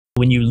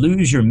When you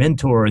lose your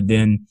mentor,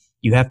 then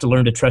you have to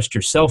learn to trust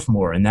yourself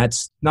more, and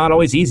that's not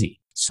always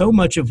easy. So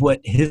much of what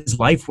his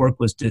life work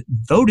was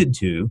devoted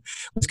to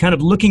was kind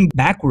of looking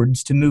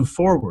backwards to move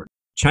forward.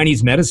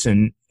 Chinese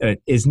medicine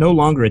is no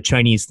longer a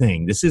Chinese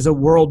thing. This is a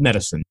world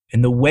medicine.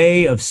 And the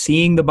way of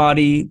seeing the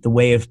body, the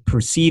way of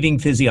perceiving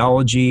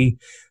physiology,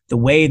 the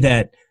way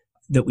that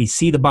we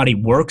see the body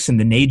works in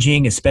the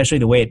Neijing, especially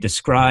the way it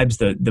describes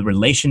the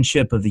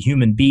relationship of the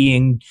human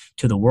being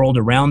to the world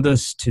around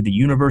us, to the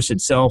universe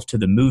itself, to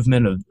the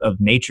movement of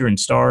nature and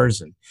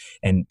stars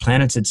and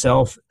planets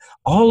itself.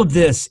 All of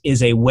this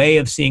is a way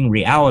of seeing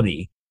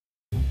reality.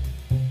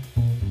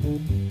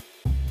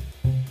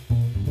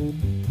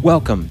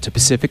 Welcome to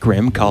Pacific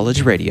Rim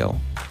College Radio,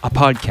 a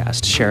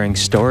podcast sharing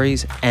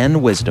stories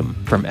and wisdom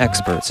from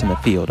experts in the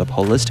field of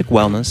holistic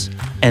wellness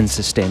and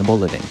sustainable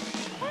living.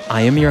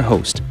 I am your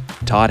host,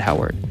 Todd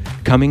Howard,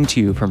 coming to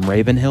you from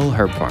Ravenhill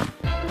Herb Farm,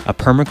 a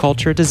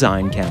permaculture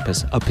design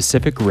campus of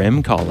Pacific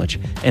Rim College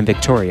in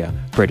Victoria,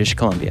 British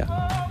Columbia.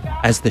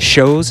 As the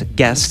show's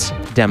guests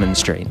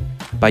demonstrate,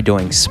 by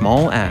doing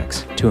small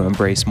acts to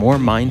embrace more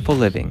mindful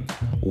living,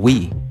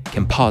 we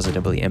can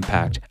positively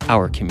impact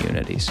our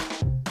communities.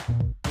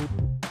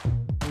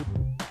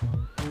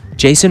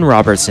 Jason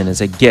Robertson is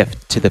a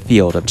gift to the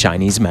field of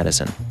Chinese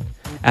medicine.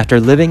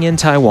 After living in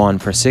Taiwan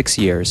for 6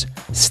 years,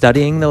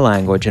 studying the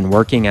language and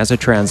working as a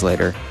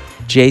translator,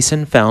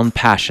 Jason found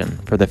passion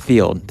for the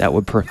field that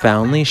would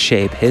profoundly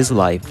shape his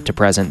life to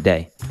present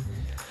day.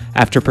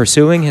 After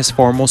pursuing his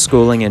formal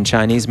schooling in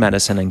Chinese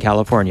medicine in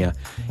California,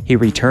 he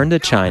returned to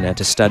China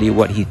to study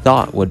what he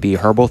thought would be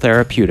herbal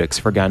therapeutics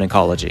for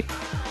gynecology.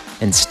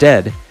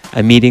 Instead,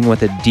 a meeting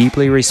with a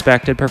deeply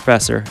respected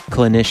professor,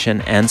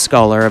 clinician, and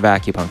scholar of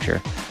acupuncture,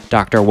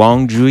 Dr.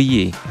 Wang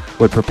Zhuyi,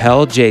 would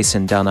propel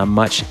Jason down a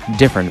much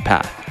different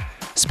path,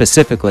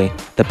 specifically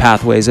the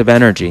pathways of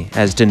energy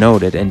as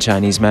denoted in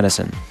Chinese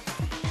medicine.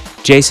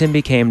 Jason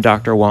became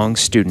Dr.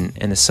 Wang's student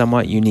in a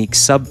somewhat unique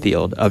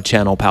subfield of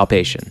channel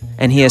palpation,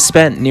 and he has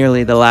spent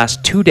nearly the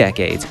last 2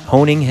 decades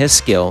honing his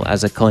skill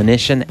as a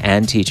clinician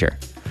and teacher.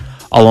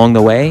 Along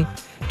the way,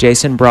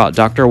 Jason brought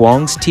Dr.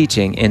 Wang's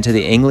teaching into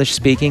the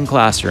English-speaking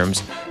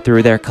classrooms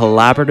through their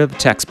collaborative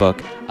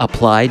textbook,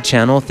 Applied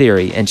Channel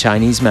Theory in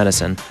Chinese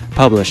Medicine,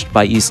 published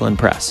by Eastland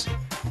Press.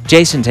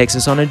 Jason takes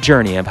us on a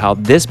journey of how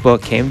this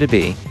book came to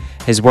be,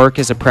 his work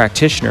as a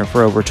practitioner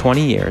for over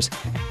 20 years,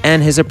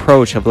 and his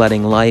approach of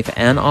letting life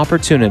and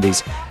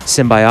opportunities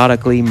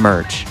symbiotically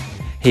merge.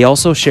 He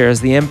also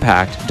shares the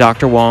impact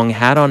Dr. Wang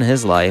had on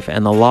his life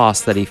and the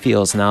loss that he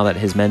feels now that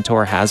his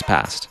mentor has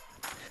passed.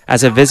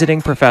 As a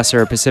visiting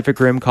professor at Pacific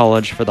Rim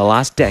College for the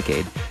last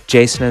decade,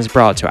 Jason has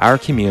brought to our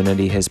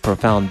community his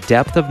profound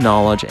depth of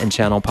knowledge and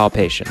channel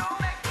palpation.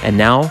 And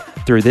now,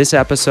 through this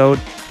episode,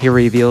 he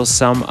reveals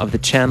some of the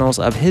channels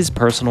of his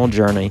personal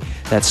journey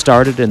that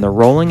started in the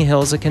rolling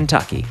hills of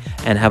Kentucky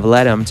and have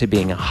led him to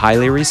being a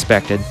highly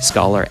respected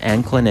scholar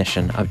and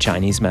clinician of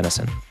Chinese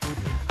medicine.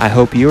 I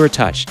hope you are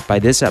touched by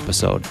this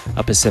episode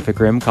of Pacific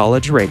Rim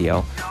College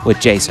Radio with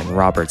Jason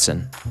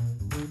Robertson.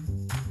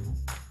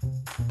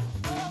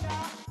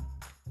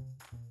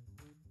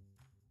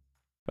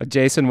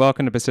 Jason,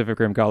 welcome to Pacific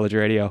Rim College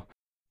Radio.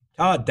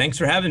 Todd, thanks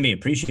for having me.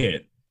 Appreciate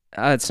it.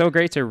 It's so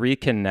great to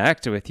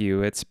reconnect with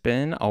you. It's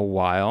been a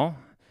while.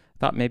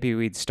 Thought maybe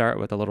we'd start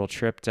with a little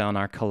trip down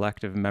our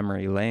collective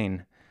memory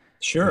lane.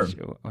 Sure.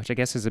 Which I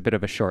guess is a bit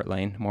of a short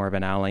lane, more of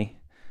an alley.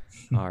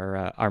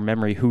 Our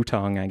memory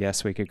hutong, I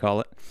guess we could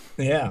call it.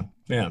 Yeah.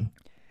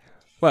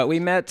 Well, we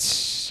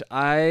met,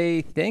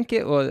 I think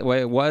it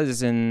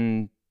was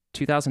in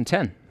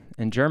 2010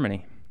 in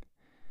Germany.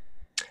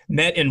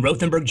 Met in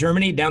Rothenburg,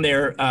 Germany, down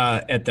there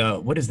at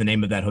what is the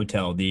name of that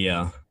hotel?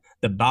 The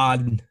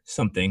Bad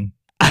something.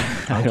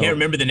 I can't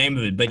remember the name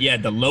of it, but yeah,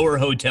 the lower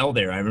hotel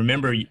there. I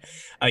remember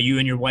you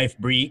and your wife,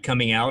 Bree,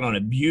 coming out on a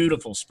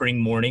beautiful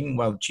spring morning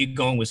while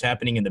Qigong was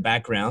happening in the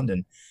background,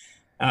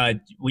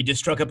 and we just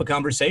struck up a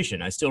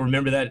conversation. I still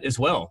remember that as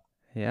well.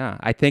 Yeah,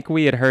 I think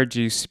we had heard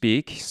you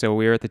speak. So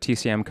we were at the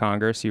TCM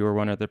Congress. You were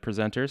one of the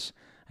presenters.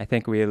 I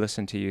think we had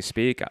listened to you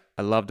speak.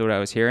 I loved what I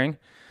was hearing.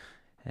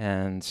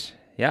 And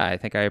yeah, I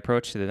think I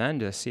approached you then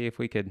to see if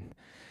we could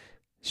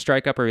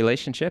strike up a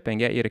relationship and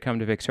get you to come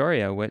to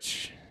Victoria,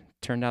 which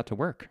turned out to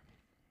work.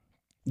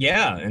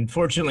 Yeah,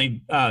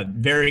 unfortunately,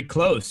 very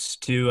close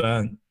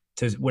to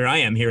where I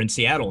am here in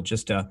Seattle,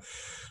 just a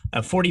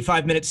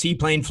 45-minute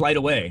seaplane flight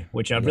away,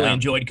 which I've really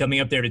enjoyed coming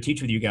up there to teach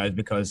with you guys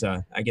because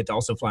I get to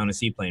also fly on a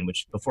seaplane,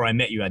 which before I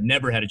met you, I'd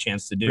never had a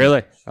chance to do.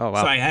 Really? Oh,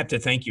 wow. So I have to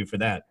thank you for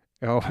that.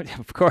 Oh,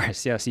 of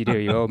course. Yes, you do.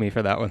 You owe me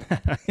for that one.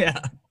 Yeah.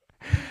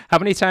 How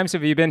many times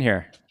have you been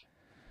here?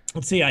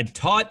 Let's see. I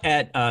taught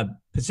at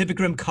Pacific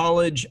Rim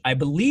College. I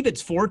believe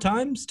it's 4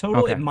 times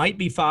total. Okay. It might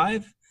be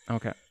 5.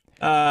 Okay.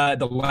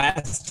 The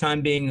last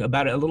time being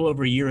about a little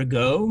over a year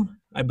ago,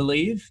 I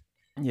believe.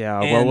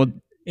 Yeah.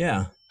 And,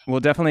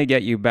 we'll definitely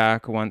get you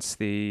back once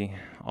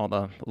all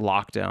the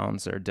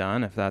lockdowns are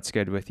done, if that's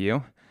good with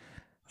you.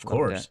 Of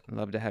course.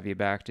 Love to have you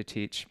back to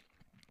teach.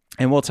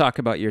 And we'll talk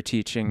about your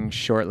teaching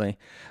shortly.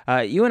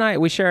 You and I,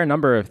 we share a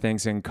number of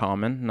things in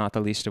common, not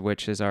the least of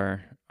which is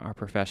our our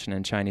profession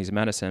in Chinese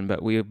medicine,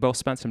 but we both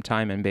spent some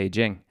time in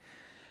Beijing.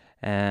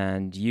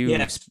 And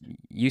Yes.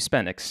 you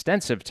spent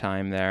extensive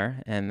time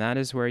there, and that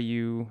is where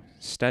you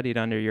studied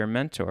under your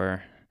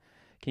mentor.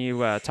 Can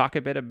you talk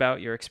a bit about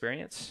your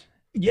experience?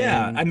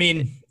 Yeah. I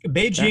mean, There?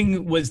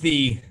 Beijing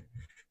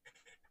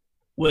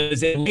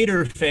was a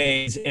later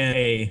phase in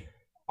a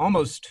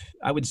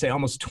I would say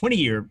almost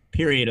 20-year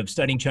period of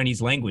studying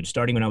Chinese language,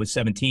 starting when I was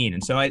 17.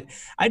 And so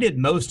I did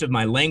most of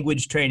my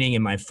language training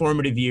in my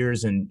formative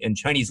years in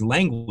Chinese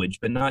language,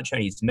 but not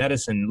Chinese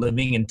medicine,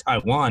 living in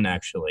Taiwan,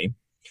 actually.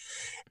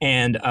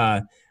 And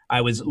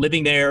I was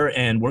living there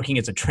and working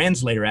as a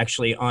translator,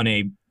 actually,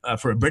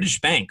 for a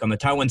British bank on the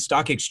Taiwan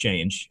Stock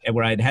Exchange,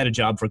 where I'd had a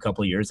job for a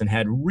couple of years and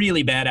had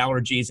really bad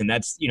allergies. And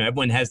that's,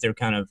 everyone has their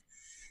kind of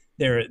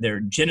their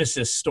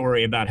genesis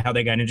story about how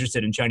they got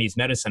interested in Chinese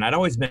medicine. I'd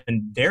always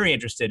been very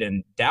interested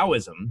in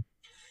Taoism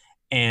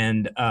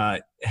and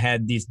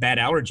had these bad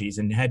allergies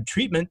and had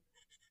treatment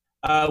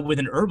with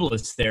an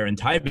herbalist there in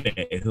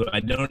Taipei who I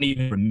don't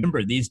even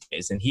remember these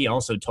days. And he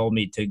also told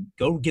me to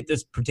go get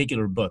this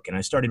particular book. And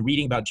I started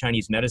reading about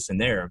Chinese medicine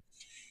there.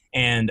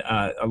 And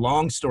a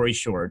long story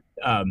short,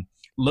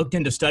 looked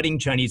into studying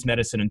Chinese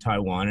medicine in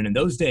Taiwan. And in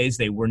those days,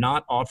 they were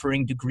not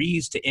offering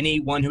degrees to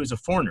anyone who was a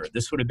foreigner.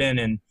 This would have been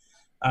in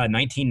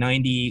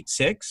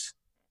 1996.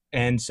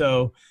 And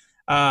so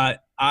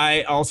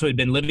I also had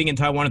been living in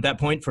Taiwan at that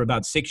point for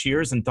about 6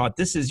 years and thought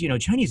this is,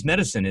 Chinese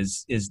medicine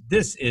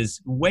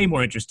is way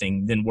more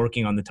interesting than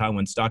working on the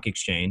Taiwan Stock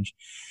Exchange.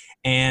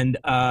 And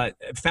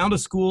found a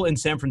school in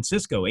San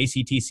Francisco,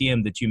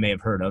 ACTCM, that you may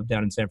have heard of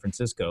down in San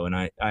Francisco. And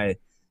I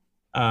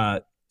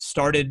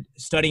started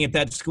studying at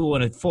that school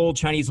in a full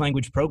Chinese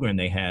language program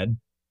they had.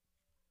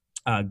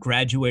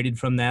 Graduated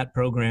from that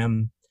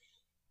program.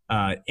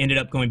 Ended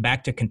up going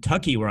back to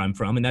Kentucky, where I'm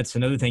from, and that's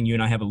another thing you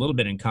and I have a little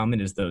bit in common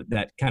is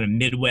that kind of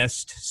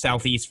Midwest,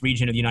 Southeast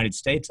region of the United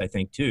States, I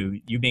think, too.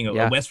 You being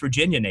a West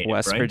Virginia native,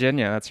 West right?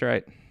 Virginia, that's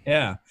right.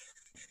 Yeah.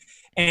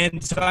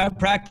 And so I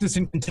practiced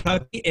in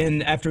Kentucky,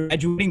 and after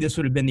graduating, this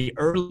would have been the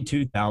early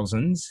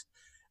 2000s.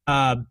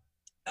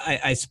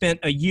 I spent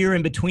a year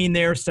in between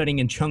there studying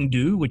in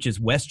Chengdu, which is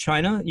West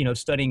China,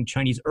 studying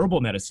Chinese herbal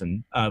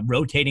medicine,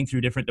 rotating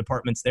through different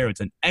departments there. It's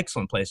an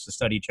excellent place to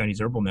study Chinese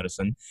herbal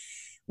medicine.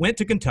 Went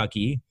to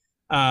Kentucky,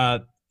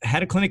 had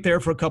a clinic there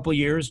for a couple of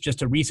years,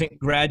 just a recent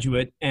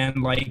graduate.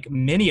 And like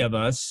many of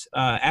us,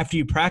 after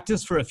you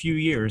practice for a few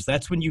years,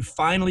 that's when you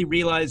finally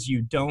realize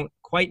you don't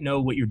quite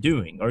know what you're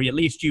doing, or at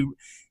least you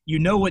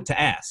know what to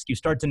ask. You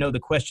start to know the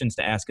questions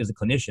to ask as a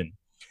clinician.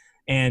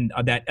 And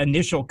that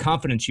initial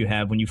confidence you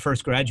have when you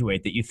first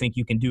graduate that you think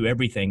you can do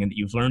everything and that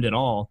you've learned it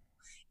all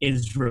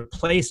is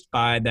replaced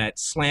by that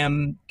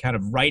slam kind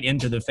of right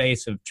into the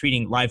face of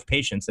treating live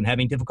patients and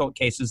having difficult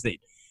cases that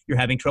you're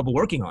having trouble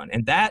working on.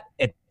 And at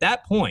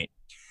that point,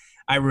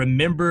 I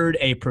remembered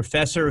a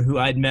professor who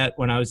I'd met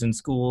when I was in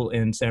school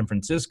in San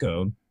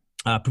Francisco,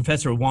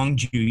 Professor Wang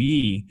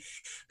Juyi,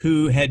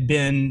 who had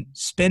been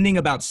spending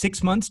about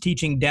 6 months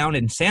teaching down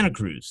in Santa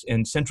Cruz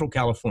in Central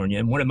California.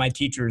 And one of my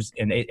teachers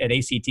at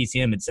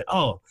ACTCM had said,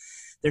 "Oh,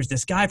 there's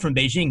this guy from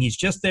Beijing. He's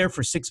just there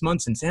for 6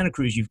 months in Santa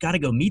Cruz. You've got to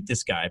go meet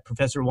this guy,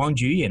 Professor Wang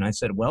Juyi." And I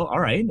said, "Well,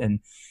 all right." And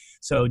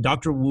so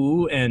Dr.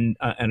 Wu and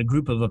a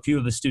group of a few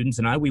of the students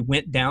and we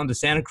went down to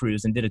Santa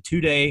Cruz and did a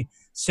 2-day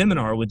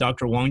seminar with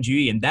Dr. Wang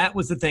Juyi. And that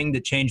was the thing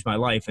that changed my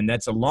life. And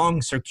that's a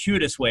long,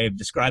 circuitous way of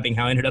describing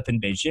how I ended up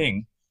in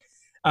Beijing.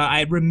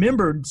 I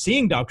remembered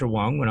seeing Dr.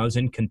 Wang when I was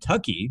in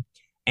Kentucky.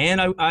 And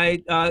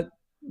I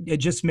had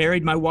just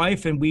married my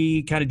wife, and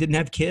we kind of didn't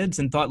have kids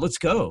and thought, let's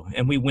go.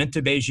 And we went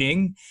to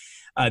Beijing.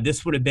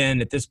 This would have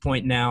been, at this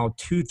point now,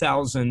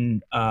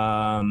 2000.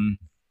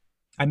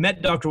 I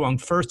met Dr. Wang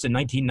first in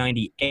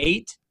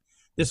 1998.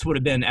 This would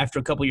have been after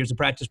a couple of years of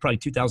practice, probably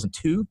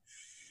 2002.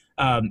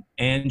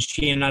 And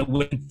she and I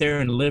went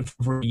there and lived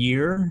for a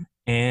year.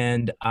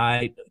 And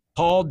I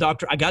got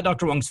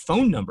Dr. Wang's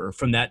phone number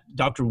from that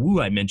Dr.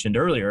 Wu I mentioned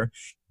earlier,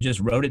 just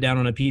wrote it down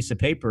on a piece of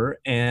paper.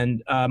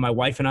 And my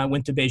wife and I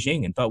went to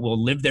Beijing and thought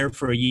we'll live there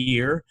for a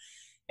year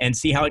and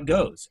see how it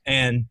goes.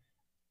 And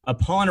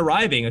upon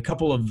arriving,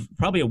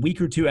 probably a week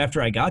or two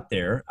after I got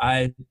there,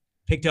 I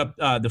picked up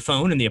the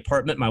phone in the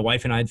apartment my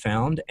wife and I had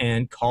found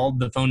and called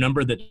the phone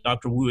number that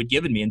Dr. Wu had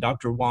given me. And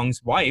Dr.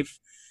 Wang's wife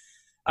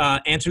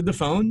answered the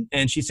phone,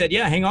 and she said,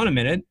 "Yeah, hang on a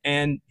minute."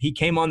 And he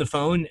came on the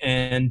phone,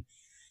 and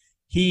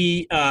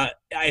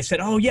I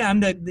said, "Oh yeah, I'm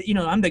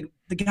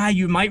the guy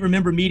you might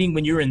remember meeting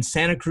when you were in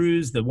Santa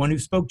Cruz, the one who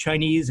spoke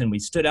Chinese, and we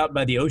stood out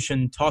by the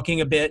ocean talking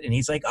a bit." And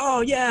he's like,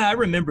 "Oh yeah, I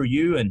remember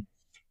you." And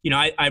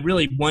I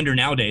really wonder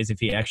nowadays if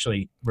he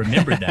actually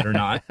remembered that or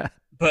not,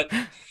 but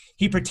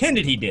he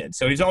pretended he did.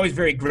 So he's always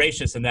very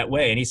gracious in that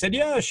way. And he said,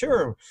 "Yeah,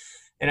 sure."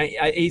 And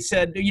he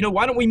said,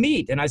 "Why don't we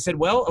meet?" And I said,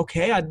 "Well,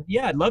 okay,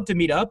 I'd love to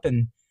meet up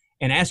and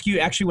ask you."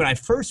 Actually, when I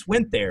first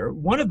went there,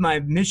 one of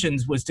my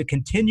missions was to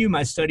continue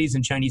my studies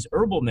in Chinese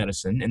herbal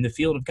medicine in the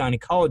field of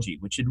gynecology,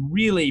 which had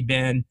really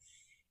been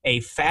a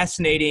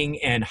fascinating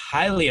and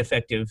highly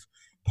effective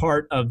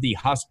part of the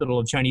Hospital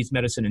of Chinese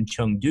Medicine in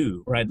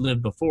Chengdu, where I'd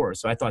lived before.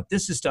 So I thought,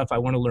 this is stuff I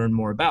want to learn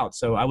more about.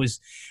 So I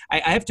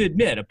have to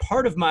admit, a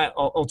part of my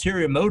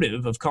ulterior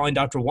motive of calling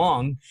Dr.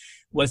 Wang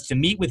was to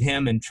meet with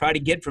him and try to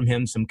get from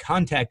him some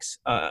contacts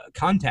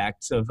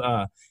of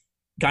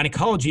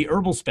gynecology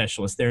herbal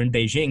specialists there in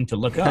Beijing to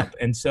look up.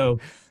 And so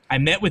I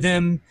met with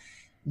him.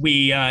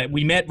 We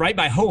met right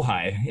by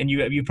Hohai, and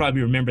you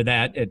probably remember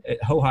that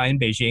at Hohai in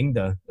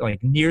Beijing,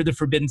 near the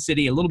Forbidden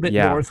City, a little bit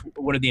north,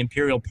 one of the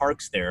imperial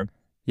parks there.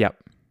 Yep.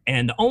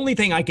 And the only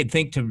thing I could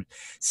think to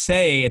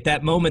say at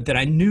that moment that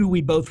I knew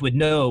we both would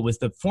know was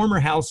the former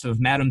house of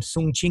Madame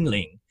Song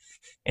Qingling,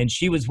 and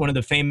she was one of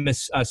the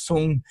famous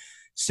Song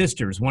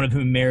sisters, one of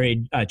whom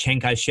married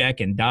Chiang Kai-shek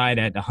and died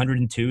at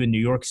 102 in New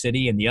York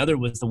City, and the other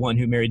was the one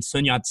who married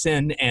Sun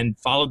Yat-sen and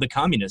followed the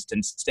communists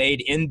and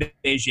stayed in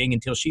Beijing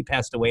until she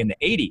passed away in the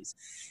 80s.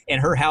 And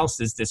her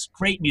house is this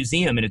great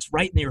museum, and it's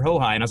right near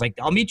Hohai. And I was like,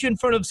 I'll meet you in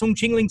front of Song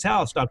Qingling's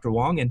house, Dr.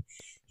 Wang. And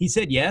he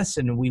said yes,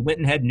 and we went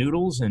and had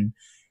noodles, and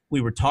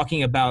we were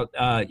talking about,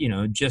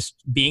 just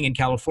being in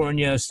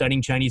California,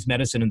 studying Chinese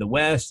medicine in the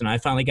West, and I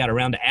finally got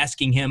around to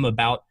asking him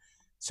about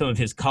some of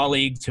his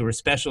colleagues who were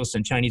specialists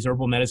in Chinese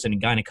herbal medicine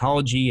and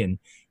gynecology, and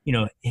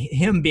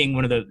him being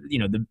one of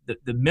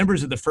the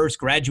members of the first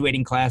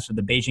graduating class of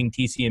the Beijing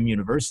TCM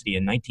University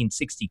in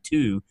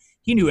 1962,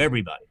 he knew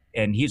everybody,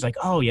 and he's like,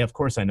 "Oh yeah, of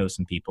course I know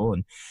some people."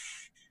 And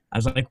I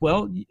was like,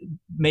 "Well,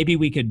 maybe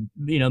we could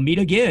meet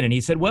again." And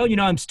he said, "Well,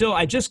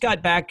 I just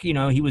got back."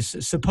 He was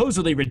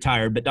supposedly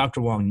retired, but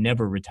Dr. Wang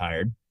never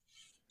retired.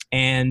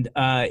 And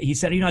he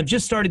said, I've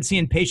just started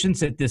seeing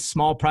patients at this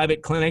small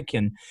private clinic,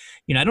 and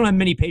I don't have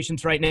many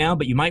patients right now,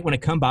 but you might want to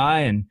come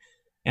by. And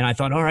I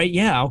thought, all right,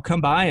 yeah, I'll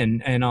come by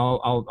and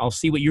I'll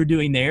see what you're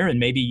doing there, and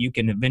maybe you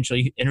can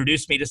eventually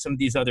introduce me to some of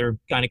these other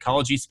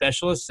gynecology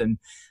specialists. And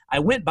I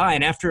went by,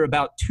 and after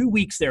about 2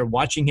 weeks there,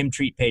 watching him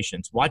treat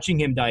patients, watching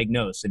him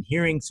diagnose, and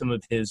hearing some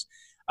of his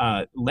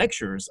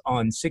lectures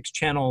on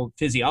 6-channel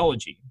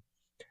physiology,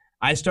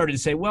 I started to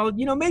say, well,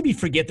 maybe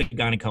forget the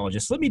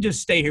gynecologist. Let me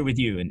just stay here with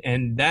you.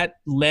 And that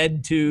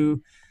led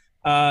to,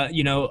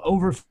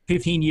 over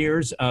 15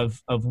 years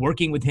of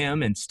working with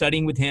him and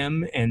studying with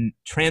him and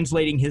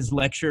translating his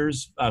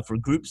lectures for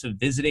groups of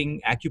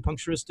visiting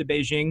acupuncturists to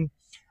Beijing.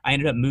 I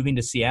ended up moving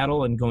to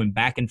Seattle and going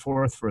back and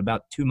forth for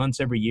about 2 months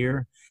every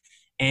year.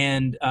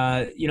 And,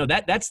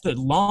 that's the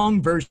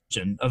long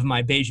version of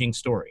my Beijing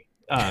story.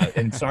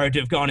 And sorry to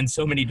have gone in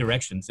so many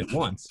directions at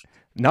once.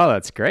 No,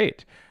 that's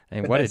great.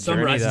 And what a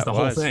journey that the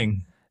was. Whole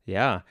thing.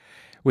 Yeah.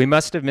 We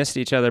must have missed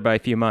each other by a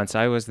few months.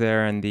 I was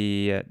there in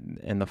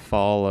the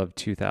fall of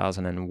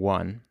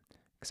 2001,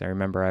 because I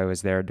remember I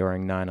was there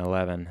during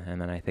 9/11,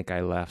 and then I think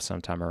I left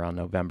sometime around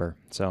November.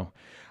 So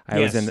I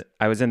was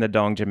in the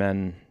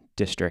Dongjimen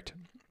district.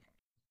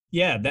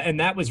 Yeah, and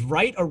that was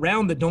right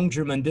around the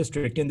Dongjimen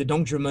district in the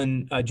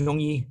Dongjimen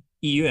Zhongyi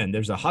Yiyuan.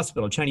 There's a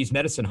hospital, Chinese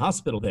medicine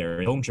hospital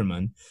there in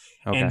Dongjimen.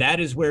 Okay. And that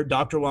is where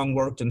Dr. Wang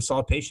worked and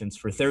saw patients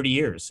for 30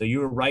 years. So you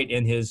were right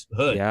in his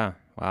hood. Yeah,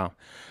 wow.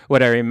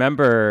 What I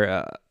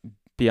remember,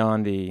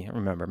 I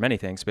remember many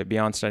things, but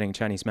beyond studying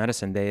Chinese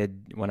medicine,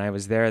 when I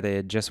was there, they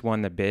had just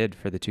won the bid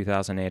for the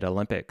 2008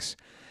 Olympics.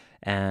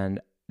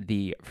 And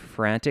the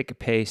frantic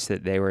pace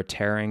that they were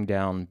tearing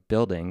down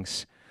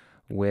buildings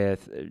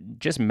with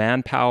just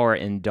manpower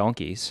and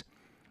donkeys,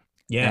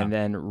 and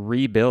then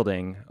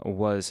rebuilding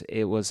was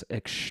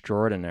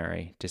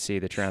extraordinary to see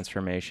the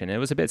transformation. It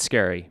was a bit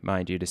scary,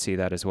 mind you, to see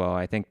that as well.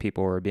 I think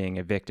people were being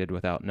evicted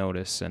without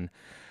notice,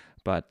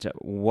 but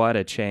what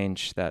a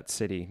change that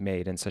city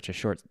made in such a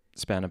short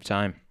span of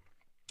time.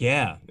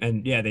 Yeah,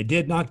 and they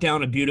did knock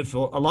down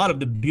a lot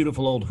of the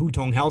beautiful old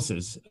hutong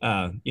houses,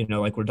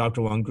 like where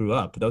Dr. Wang grew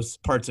up. Those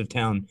parts of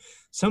town,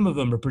 some of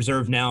them are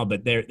preserved now,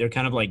 but they're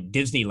kind of like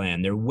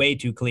Disneyland. They're way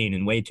too clean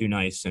and way too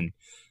nice, and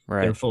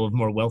they're full of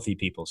more wealthy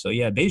people. So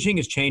yeah, Beijing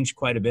has changed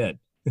quite a bit.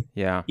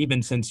 Yeah.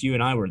 Even since you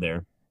and I were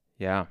there.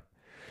 Yeah.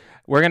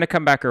 We're going to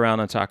come back around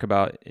and talk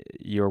about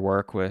your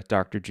work with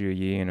Dr. Zhu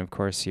Yi and, of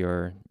course,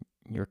 your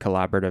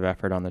collaborative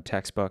effort on the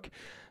textbook.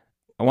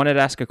 I wanted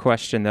to ask a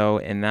question, though,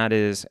 and that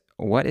is,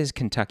 what is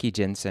Kentucky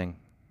ginseng?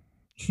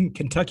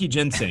 Kentucky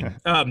ginseng.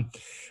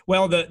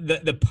 Well,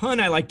 the pun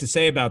I like to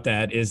say about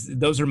that is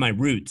those are my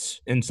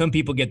roots, and some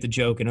people get the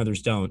joke and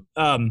others don't.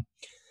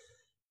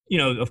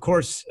 Of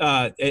course,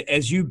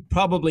 as you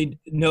probably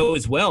know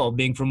as well,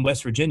 being from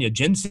West Virginia,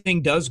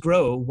 ginseng does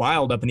grow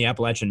wild up in the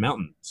Appalachian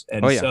Mountains.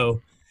 And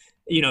so,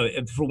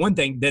 for one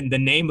thing, then the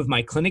name of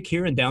my clinic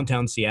here in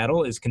downtown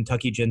Seattle is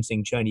Kentucky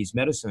Ginseng Chinese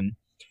Medicine.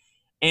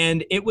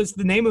 And it was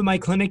the name of my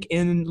clinic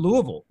in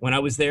Louisville when I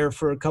was there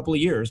for a couple of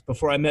years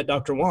before I met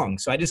Dr. Wang.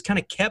 So I just kind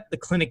of kept the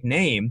clinic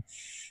name.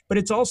 But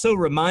it also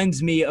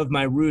reminds me of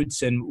my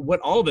roots and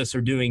what all of us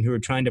are doing who are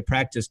trying to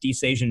practice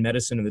East Asian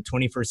medicine in the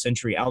 21st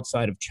century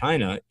outside of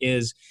China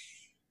is,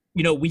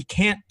 we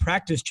can't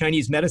practice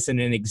Chinese medicine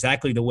in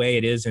exactly the way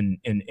it is in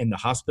the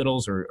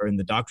hospitals or in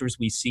the doctors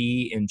we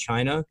see in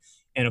China.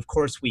 And of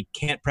course, we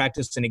can't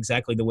practice in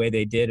exactly the way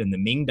they did in the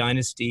Ming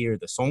Dynasty or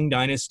the Song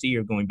Dynasty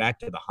or going back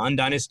to the Han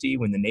Dynasty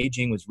when the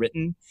Neijing was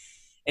written.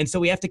 And so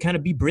we have to kind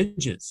of be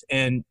bridges.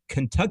 And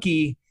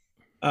Kentucky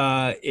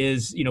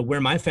is,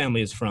 where my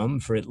family is from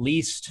for at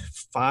least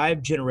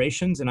 5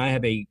 generations. And I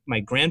have my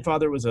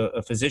grandfather was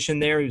a physician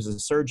there. He was a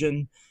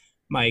surgeon.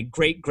 My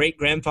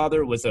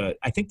great-great-grandfather was I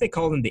think they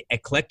called him the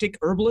eclectic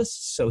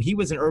herbalist. So he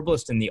was an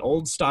herbalist in the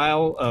old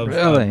style of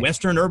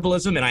Western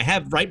herbalism. And I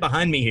have right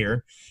behind me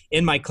here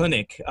in my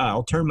clinic,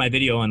 I'll turn my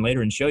video on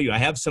later and show you, I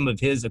have some of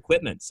his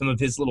equipment, some of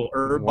his little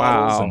herb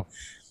bottles. And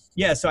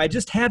yeah, so I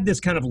just have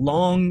this kind of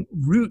long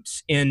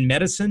roots in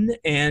medicine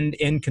and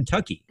in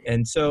Kentucky.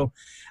 And so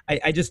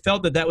I just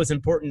felt that was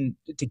important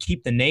to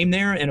keep the name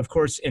there. And of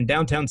course, in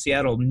downtown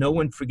Seattle, no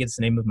one forgets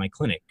the name of my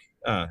clinic.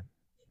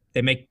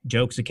 They make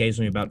jokes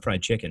occasionally about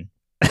fried chicken.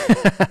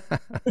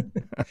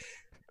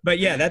 But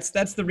yeah,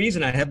 that's the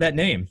reason I have that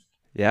name.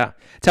 Yeah.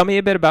 Tell me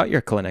a bit about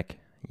your clinic.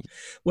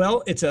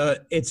 Well, it's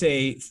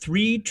a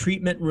 3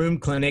 treatment room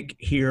clinic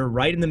here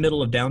right in the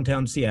middle of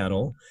downtown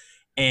Seattle.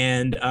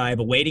 And I have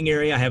a waiting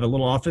area. I have a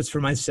little office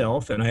for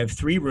myself, and I have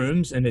 3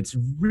 rooms, and it's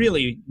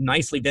really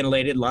nicely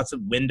ventilated, lots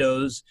of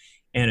windows,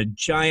 and a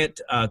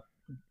giant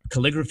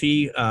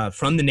calligraphy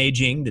from the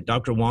Neijing that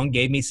Dr. Wang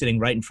gave me sitting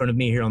right in front of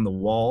me here on the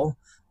wall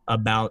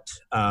about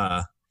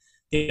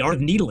the art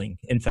of needling,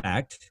 in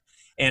fact.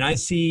 And I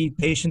see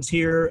patients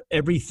here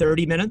every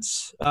 30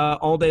 minutes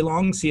all day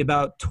long, see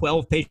about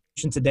 12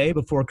 patients a day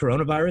before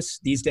coronavirus.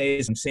 These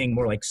days, I'm seeing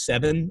more like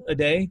 7 a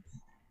day.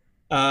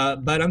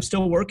 But I'm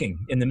still working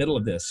in the middle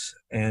of this.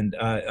 And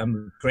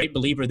I'm a great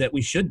believer that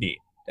we should be,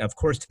 of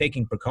course,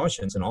 taking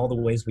precautions in all the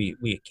ways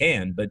we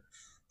can. But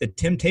the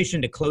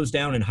temptation to close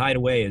down and hide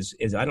away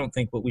is I don't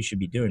think what we should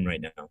be doing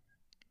right now.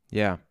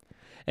 Yeah.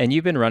 And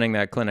you've been running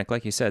that clinic,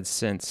 like you said,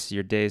 since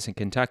your days in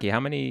Kentucky. How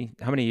many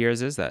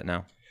years is that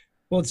now?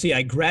 Well, let's see.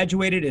 I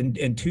graduated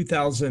in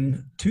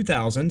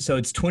 2000, so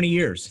it's 20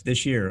 years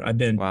this year. I've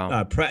been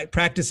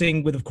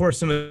practicing with, of course,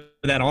 some of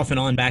that off and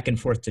on, back and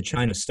forth to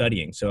China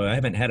studying. So I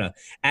haven't had an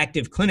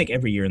active clinic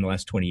every year in the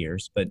last 20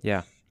 years, but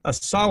a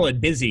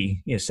solid,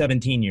 busy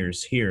 17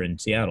 years here in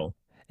Seattle.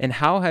 And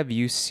how have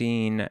you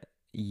seen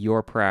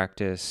your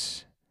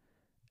practice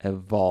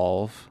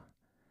evolve,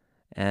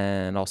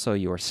 and also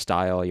your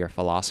style, your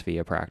philosophy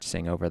of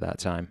practicing over that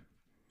time?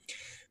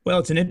 Well,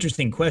 it's an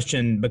interesting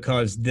question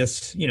because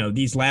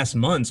these last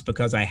months,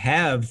 because I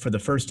have for the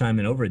first time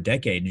in over a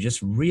decade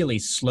just really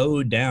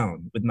slowed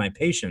down with my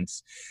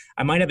patients.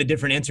 I might have a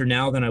different answer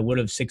now than I would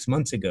have 6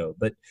 months ago,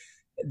 but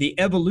the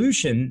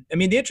evolution,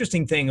 the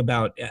interesting thing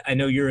about, I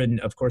know you're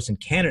of course in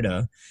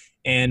Canada,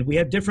 and we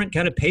have different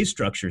kind of pay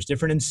structures,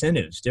 different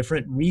incentives,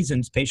 different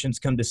reasons patients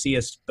come to see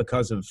us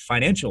because of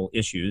financial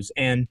issues.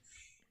 And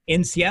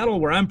in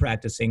Seattle, where I'm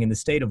practicing in the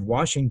state of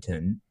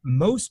Washington,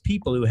 most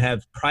people who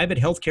have private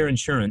healthcare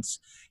insurance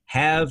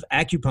have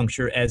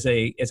acupuncture as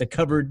a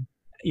covered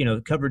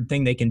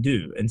thing they can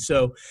do. And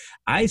so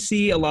I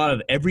see a lot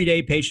of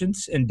everyday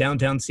patients in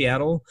downtown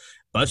Seattle,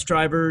 bus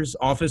drivers,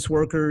 office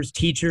workers,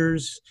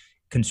 teachers,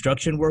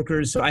 construction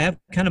workers. So I have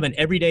kind of an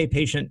everyday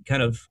patient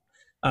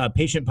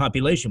patient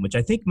population, which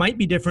I think might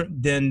be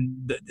different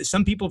than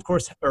some people, of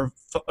course,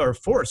 are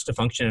forced to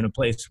function in a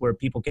place where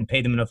people can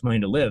pay them enough money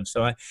to live.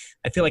 So I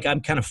feel like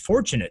I'm kind of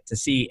fortunate to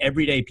see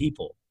everyday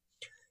people.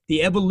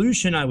 The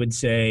evolution, I would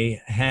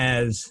say,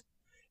 has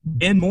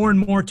been more and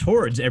more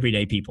towards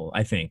everyday people,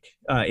 I think,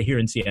 here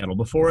in Seattle.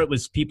 Before, it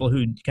was people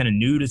who kind of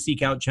knew to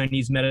seek out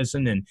Chinese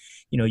medicine. And,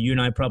 you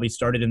and I probably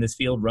started in this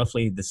field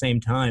roughly at the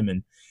same time.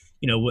 And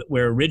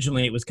where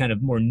originally it was kind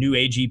of more new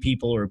agey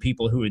people, or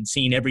people who had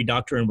seen every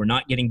doctor and were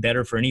not getting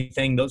better for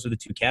anything. Those are the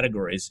 2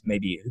 categories,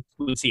 maybe,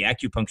 who would see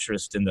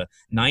acupuncturists in the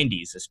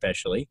 90s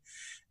especially.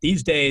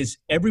 These days,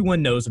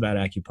 everyone knows about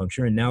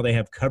acupuncture, and now they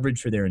have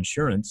coverage for their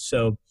insurance.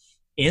 So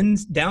in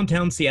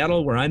downtown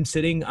Seattle, where I'm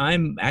sitting,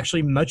 I'm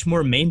actually much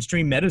more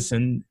mainstream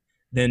medicine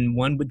than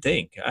one would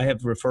think. I have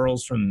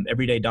referrals from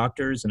everyday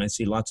doctors, and I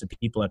see lots of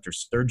people after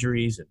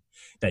surgeries and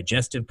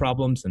digestive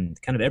problems,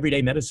 and kind of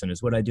everyday medicine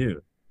is what I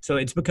do. So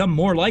it's become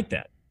more like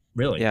that,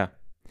 really. Yeah.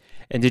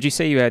 And did you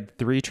say you had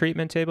 3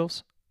 treatment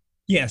tables?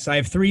 Yes, I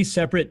have 3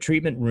 separate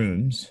treatment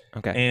rooms.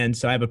 Okay. And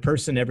so I have a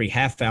person every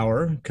half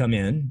hour come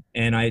in,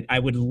 and I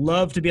would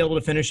love to be able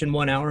to finish in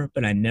 1 hour,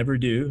 but I never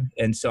do.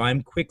 And so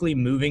I'm quickly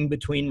moving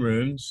between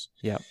rooms.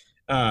 Yeah.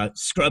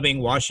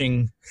 Scrubbing,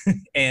 washing.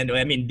 And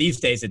these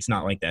days it's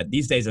not like that.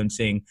 These days I'm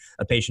seeing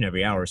a patient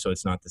every hour, so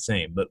it's not the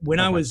same. But when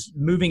I was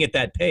moving at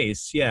that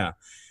pace,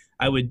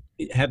 I would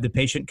have the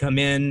patient come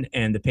in,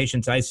 and the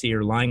patients I see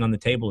are lying on the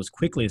table as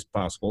quickly as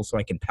possible so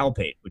I can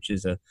palpate, which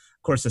is, of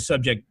course, a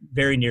subject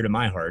very near to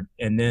my heart.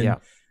 And then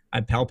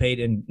I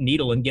palpate and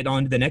needle and get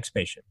on to the next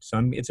patient.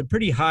 So it's a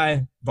pretty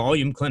high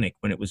volume clinic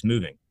when it was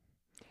moving.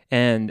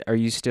 And are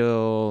you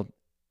still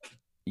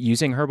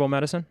using herbal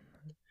medicine?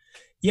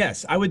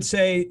 Yes, I would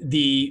say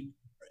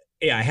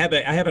I have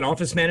an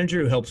office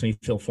manager who helps me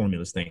fill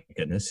formulas, thank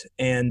goodness.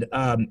 And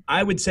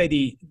I would say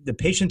the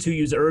patients who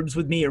use herbs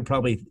with me are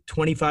probably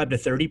 25 to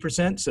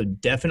 30%, so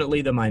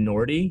definitely the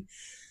minority.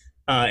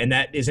 And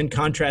that is in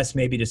contrast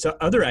maybe to some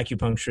other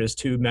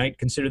acupuncturists who might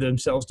consider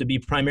themselves to be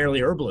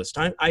primarily herbalists.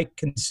 I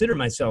consider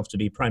myself to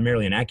be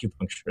primarily an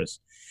acupuncturist.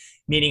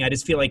 meaning I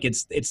just feel like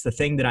it's the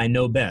thing that I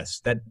know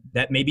best.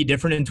 That may be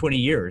different in 20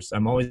 years.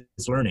 I'm always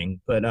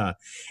learning. But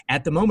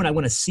at the moment, I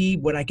want to see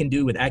what I can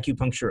do with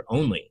acupuncture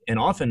only. And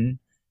often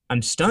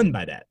I'm stunned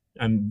by that.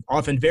 I'm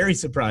often very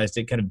surprised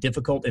at kind of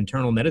difficult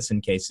internal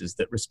medicine cases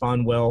that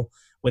respond well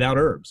without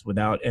herbs, with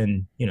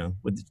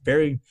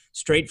very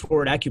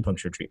straightforward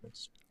acupuncture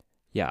treatments.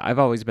 Yeah, I've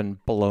always been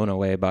blown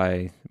away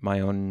by my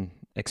own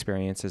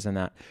experiences in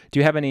that. Do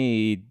you have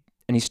any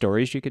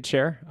stories you could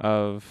share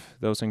of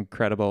those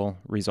incredible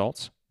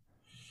results?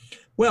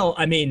 Well,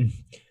 I mean,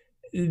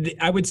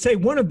 I would say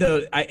one of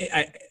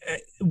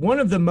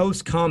the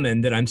most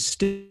common that I'm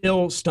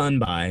still stunned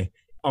by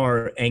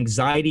are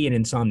anxiety and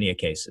insomnia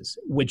cases,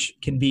 which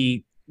can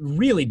be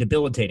really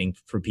debilitating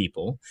for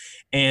people.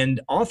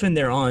 And often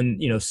they're on,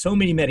 so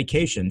many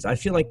medications. I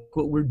feel like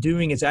what we're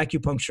doing as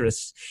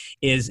acupuncturists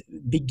is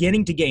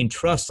beginning to gain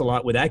trust a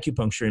lot with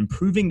acupuncture,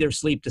 improving their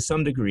sleep to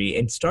some degree,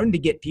 and starting to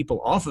get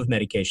people off of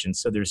medications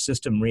so their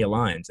system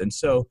realigns. And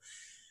so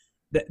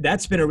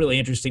that's been a really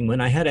interesting one.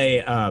 I had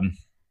a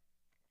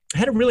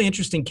really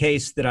interesting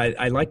case that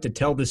I like to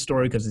tell this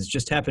story because it's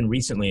just happened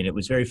recently, and it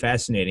was very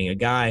fascinating. A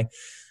guy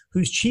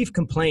whose chief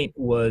complaint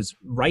was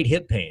right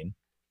hip pain,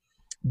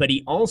 but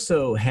he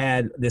also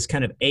had this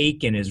kind of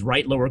ache in his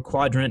right lower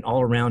quadrant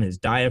all around his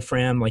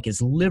diaphragm, like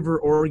his liver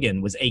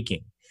organ was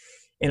aching.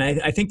 And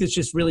I think this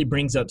just really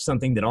brings up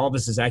something that all of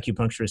us as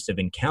acupuncturists have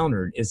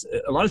encountered is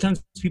a lot of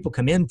times people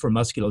come in for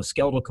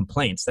musculoskeletal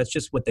complaints. That's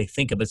just what they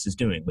think of us as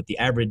doing, what the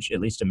average, at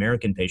least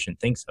American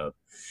patient thinks of.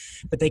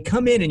 But they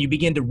come in and you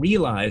begin to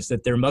realize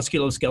that their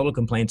musculoskeletal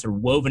complaints are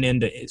woven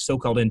into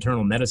so-called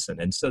internal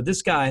medicine. And so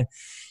this guy,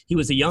 he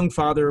was a young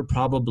father,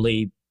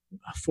 probably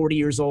 40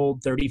 years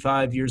old,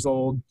 35 years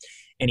old.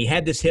 And he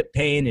had this hip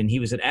pain, and he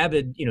was an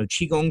avid,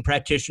 Qigong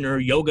practitioner,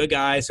 yoga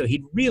guy. So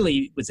he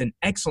really was in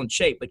excellent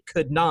shape, but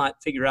could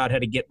not figure out how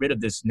to get rid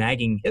of this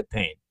nagging hip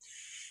pain.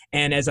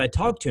 And as I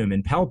talked to him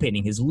and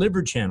palpating, his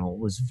liver channel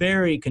was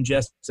very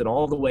congested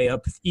all the way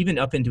up, even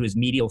up into his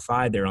medial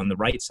thigh there on the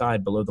right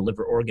side below the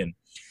liver organ.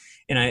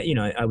 And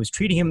I was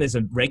treating him as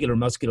a regular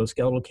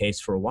musculoskeletal case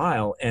for a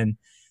while, and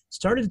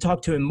started to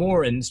talk to him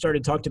more and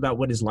started to talk about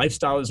what his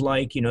lifestyle is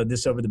like.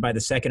 By the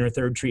second or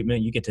third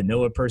treatment, you get to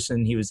know a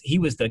person. He was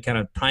the kind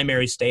of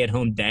primary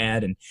stay-at-home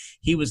dad, and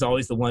he was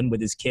always the one with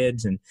his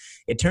kids. And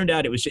it turned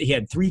out he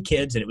had 3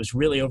 kids, and it was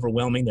really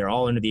overwhelming. They're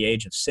all under the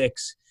age of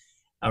 6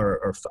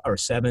 or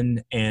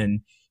 7,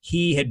 and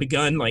he had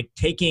begun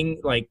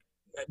taking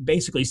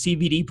basically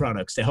CBD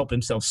products to help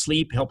himself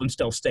sleep, help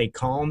himself stay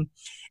calm.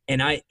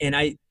 And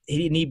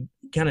he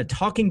kind of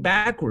talking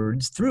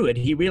backwards through it,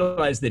 he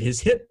realized that his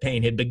hip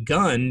pain had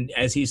begun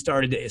as he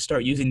started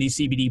to using these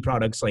CBD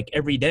products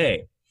every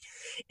day.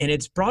 And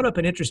it's brought up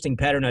an interesting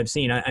pattern I've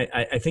seen.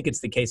 I think it's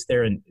the case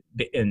there in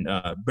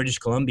British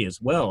Columbia as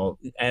well.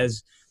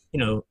 As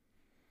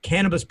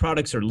cannabis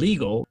products are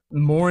legal,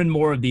 more and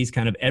more of these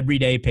kind of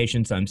everyday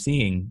patients I'm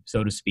seeing,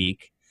 so to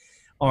speak,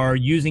 are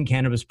using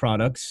cannabis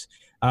products,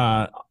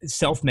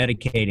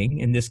 self-medicating,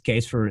 in this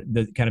case for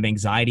the kind of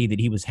anxiety that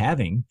he was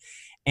having.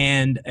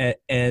 And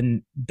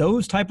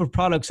those type of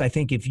products, I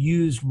think, if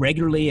used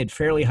regularly at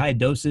fairly high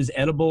doses,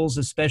 edibles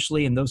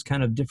especially, and those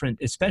kind of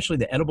especially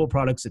the edible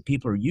products that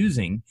people are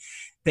using,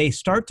 they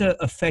start to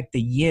affect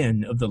the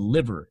yin of the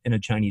liver in a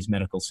Chinese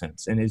medical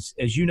sense. And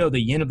as you know,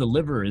 the yin of the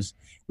liver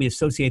we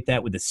associate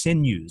that with the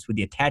sinews, with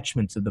the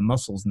attachments of the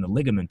muscles and the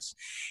ligaments.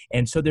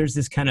 And so there's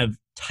this kind of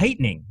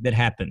tightening that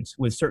happens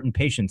with certain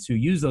patients who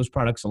use those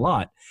products a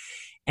lot.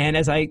 And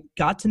as I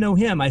got to know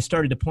him, I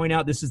started to point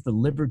out this is the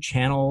liver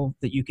channel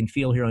that you can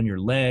feel here on your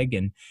leg.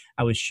 And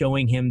I was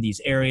showing him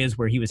these areas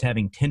where he was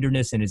having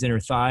tenderness in his inner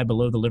thigh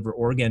below the liver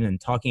organ, and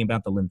talking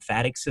about the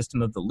lymphatic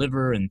system of the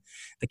liver and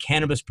the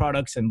cannabis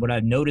products and what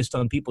I've noticed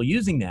on people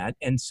using that.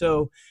 And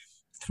so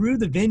through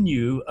the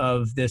venue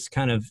of this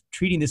kind of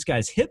treating this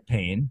guy's hip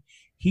pain,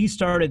 he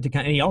started to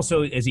and he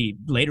also, as he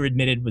later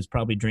admitted, was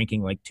probably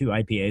drinking 2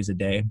 IPAs a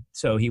day.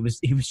 So he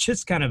was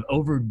just kind of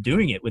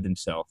overdoing it with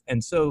himself.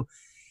 And so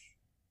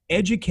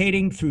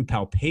educating through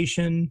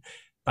palpation,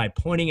 by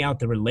pointing out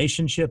the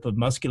relationship of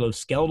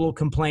musculoskeletal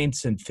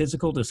complaints and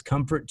physical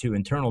discomfort to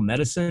internal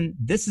medicine,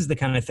 this is the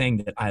kind of thing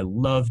that I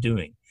love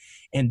doing.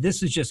 And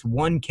this is just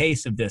one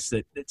case of this,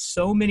 that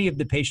so many of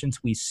the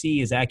patients we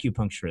see as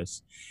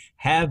acupuncturists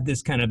have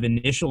this kind of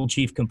initial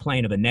chief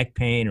complaint of a neck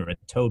pain or a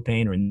toe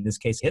pain, or in this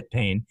case, hip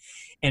pain.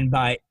 And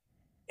by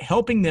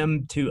helping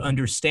them to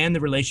understand the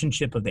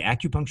relationship of the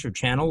acupuncture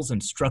channels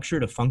and structure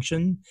to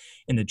function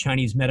in the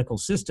Chinese medical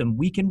system,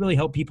 we can really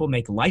help people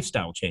make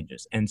lifestyle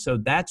changes. And so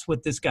that's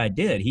what this guy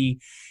did.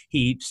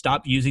 He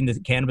stopped using the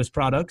cannabis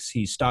products.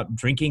 He stopped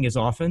drinking as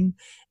often,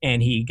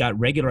 and he got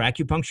regular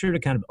acupuncture to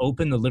kind of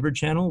open the liver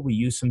channel. We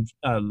used some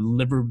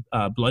liver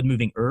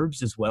blood-moving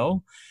herbs as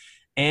well.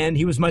 And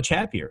he was much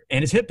happier,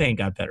 and his hip pain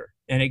got better.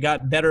 And it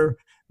got better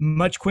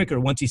much quicker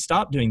once he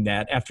stopped doing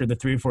that after the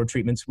 3 or 4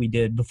 treatments we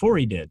did before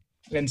he did.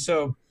 And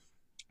so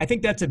I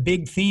think that's a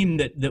big theme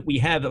that we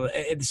have.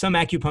 Some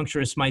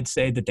acupuncturists might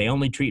say that they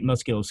only treat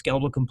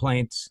musculoskeletal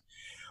complaints,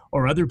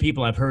 Or other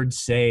people I've heard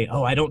say,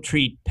 oh, I don't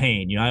treat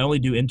pain. I only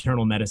do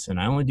internal medicine.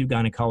 I only do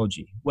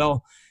gynecology.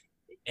 Well,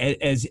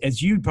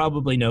 as you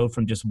probably know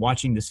from just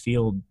watching this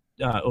field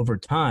over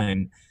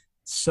time,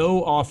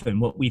 so often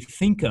what we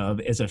think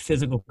of as a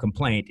physical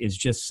complaint is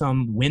just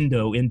some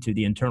window into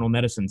the internal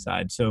medicine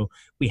side. So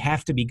we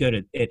have to be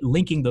good at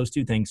linking those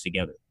two things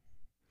together.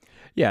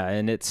 Yeah,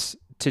 and it's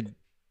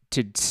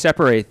to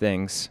separate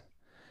things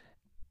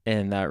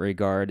in that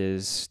regard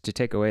is to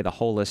take away the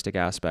holistic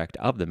aspect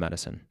of the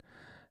medicine.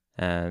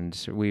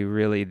 And we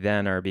really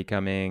then are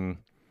becoming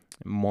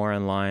more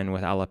in line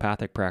with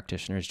allopathic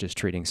practitioners just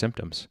treating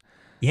symptoms.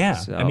 Yeah.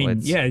 So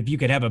if you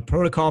could have a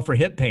protocol for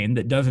hip pain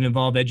that doesn't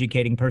involve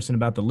educating a person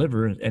about the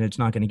liver, and it's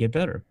not going to get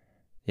better.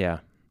 Yeah.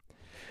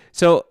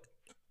 So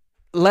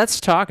let's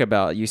talk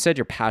about, you said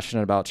you're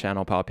passionate about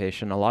channel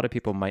palpation. A lot of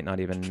people might not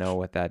even know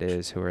what that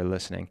is who are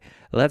listening.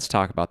 Let's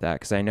talk about that,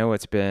 because I know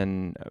it's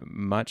been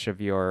much of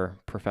your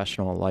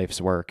professional life's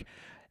work.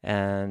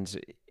 And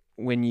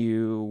when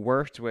you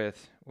worked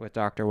with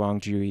Dr. Wang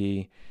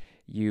Jui,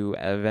 you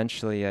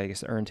eventually, I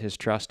guess, earned his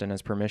trust and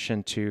his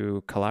permission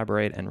to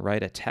collaborate and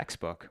write a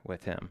textbook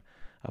with him,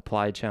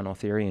 Applied Channel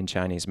Theory in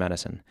Chinese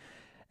Medicine.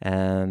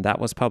 And that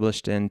was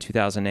published in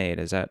 2008.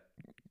 Do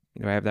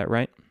I have that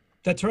right?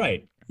 That's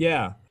right.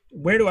 Yeah.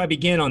 Where do I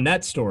begin on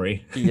that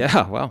story?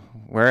 Yeah, well,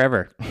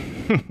 wherever.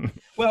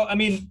 Well,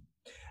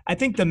 I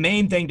think the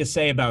main thing to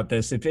say about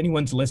this, if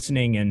anyone's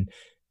listening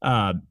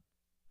and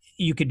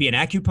you could be an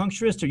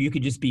acupuncturist, or you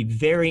could just be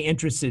very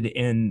interested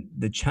in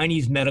the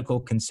Chinese medical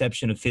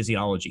conception of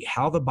physiology,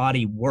 how the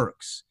body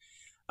works,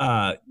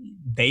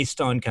 based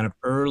on kind of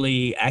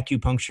early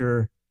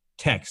acupuncture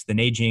texts, the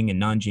Neijing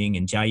and Nanjing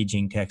and Jiayi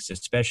Jing texts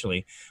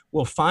especially,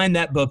 will find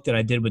that book that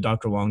I did with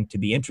Dr. Wang to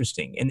be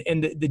interesting.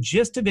 And the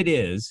gist of it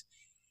is,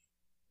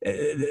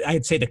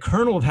 I'd say the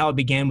kernel of how it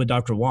began with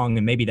Dr. Wang,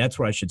 and maybe that's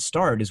where I should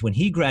start, is when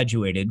he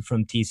graduated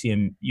from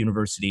TCM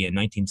University in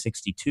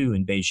 1962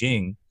 in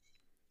Beijing.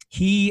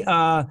 He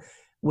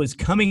was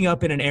coming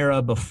up in an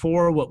era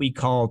before what we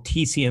call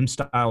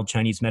TCM-style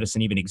Chinese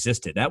medicine even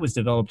existed. That was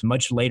developed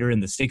much later in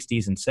the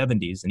 60s and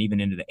 70s and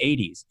even into the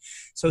 80s.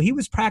 So he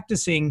was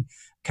practicing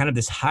kind of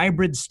this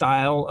hybrid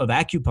style of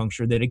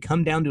acupuncture that had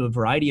come down to a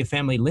variety of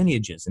family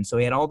lineages. And so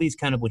he had all these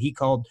kind of what he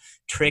called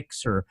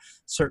tricks or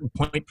certain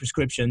point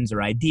prescriptions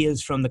or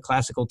ideas from the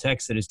classical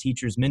texts that his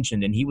teachers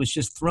mentioned. And he was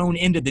just thrown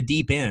into the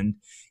deep end,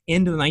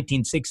 into the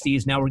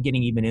 1960s. Now we're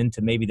getting even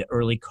into maybe the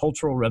early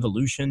Cultural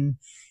Revolution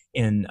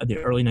in the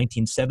early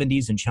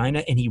 1970s in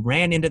China, and he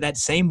ran into that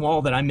same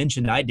wall that I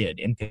mentioned I did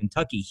in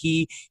Kentucky.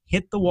 He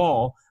hit the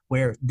wall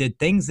where the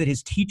things that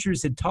his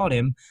teachers had taught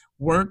him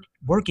weren't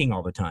working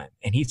all the time.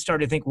 And he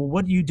started to think, well,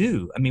 what do you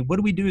do? What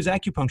do we do as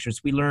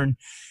acupuncturists? We learn,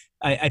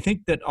 I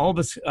think that all of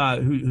us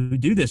who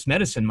do this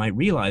medicine might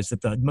realize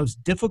that the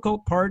most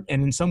difficult part,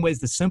 and in some ways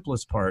the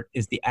simplest part,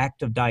 is the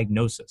act of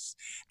diagnosis,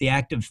 the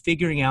act of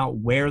figuring out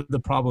where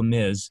the problem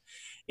is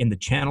in the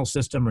channel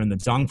system or in the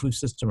Zongfu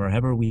system or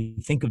however we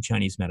think of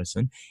Chinese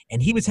medicine.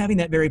 And he was having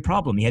that very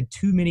problem. He had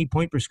too many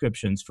point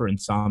prescriptions for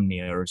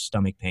insomnia or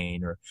stomach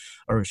pain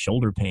or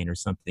shoulder pain or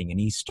something.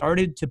 And he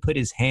started to put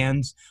his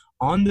hands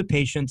on the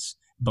patients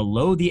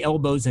below the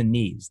elbows and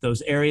knees,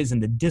 those areas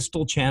in the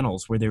distal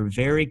channels where they're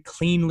very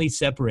cleanly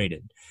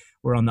separated,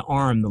 where on the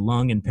arm, the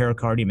lung and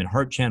pericardium and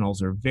heart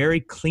channels are very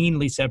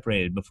cleanly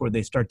separated before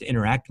they start to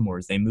interact more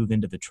as they move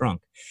into the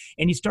trunk.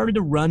 And he started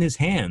to run his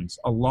hands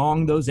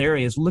along those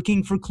areas,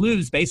 looking for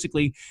clues,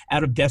 basically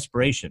out of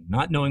desperation,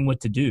 not knowing what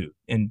to do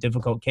in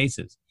difficult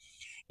cases.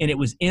 And it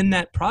was in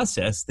that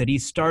process that he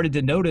started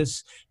to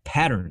notice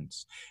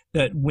patterns,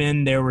 that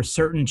when there were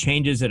certain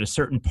changes at a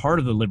certain part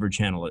of the liver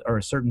channel or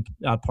a certain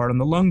part on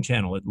the lung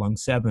channel at lung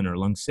 7 or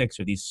lung 6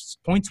 or these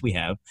points we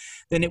have,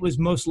 then it was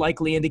most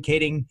likely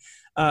indicating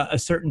a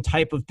certain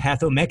type of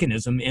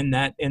pathomechanism in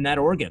that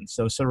organ.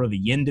 So sort of a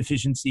yin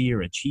deficiency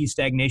or a qi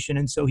stagnation.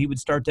 And so he would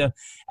start to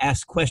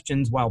ask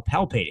questions while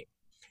palpating.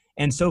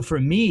 And so for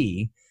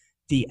me,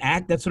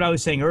 that's what I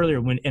was saying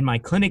earlier, when in my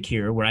clinic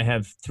here, where I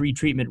have 3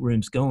 treatment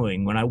rooms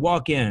going, when I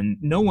walk in,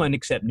 no one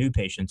except new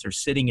patients are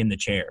sitting in the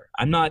chair.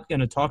 I'm not going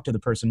to talk to the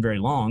person very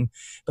long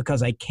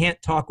because I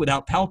can't talk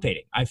without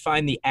palpating. I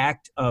find the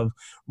act of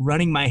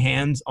running my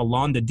hands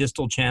along the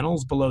distal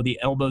channels below the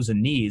elbows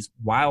and knees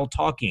while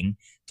talking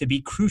to be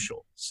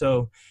crucial.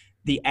 So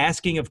the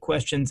asking of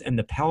questions and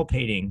the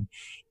palpating,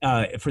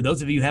 for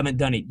those of you who haven't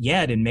done it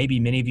yet, and maybe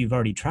many of you have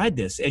already tried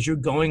this, as you're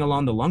going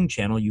along the lung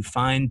channel, you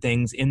find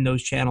things in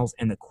those channels,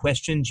 and the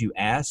questions you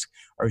ask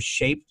are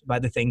shaped by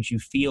the things you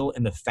feel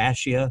in the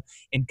fascia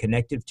and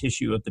connective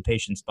tissue of the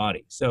patient's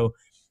body. So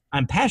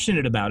I'm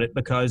passionate about it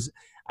because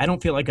I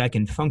don't feel like I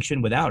can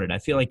function without it. I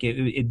feel like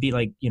it'd be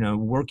like,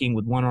 working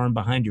with one arm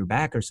behind your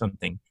back or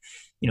something.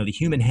 The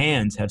human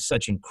hands have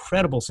such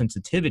incredible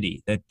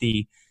sensitivity that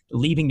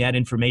leaving that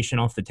information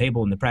off the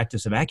table in the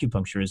practice of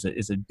acupuncture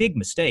is a big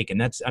mistake. And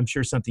that's, I'm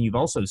sure, something you've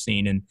also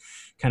seen in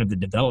kind of the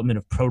development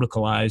of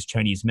protocolized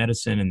Chinese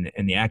medicine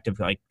and the act of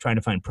like trying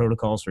to find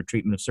protocols for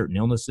treatment of certain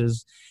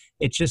illnesses.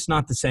 It's just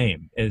not the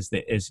same as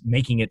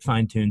making it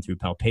fine-tuned through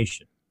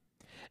palpation.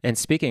 And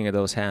speaking of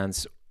those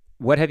hands,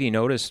 What have you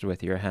noticed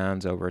with your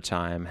hands over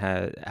time?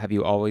 Have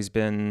you always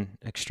been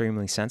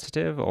extremely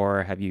sensitive,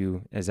 or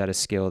is that a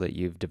skill that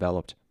you've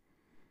developed?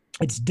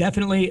 It's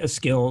definitely a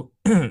skill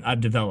I've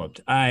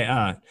developed.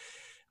 I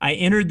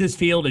entered this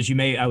field, as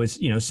I was,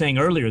 saying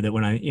earlier that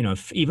when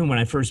even when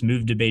I first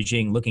moved to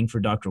Beijing looking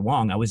for Dr.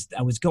 Wong, I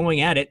was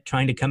going at it,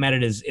 trying to come at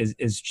it as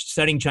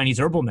studying Chinese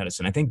herbal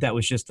medicine. I think that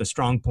was just the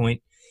strong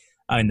point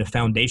in the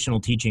foundational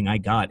teaching I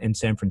got in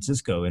San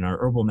Francisco in our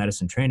herbal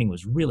medicine training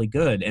was really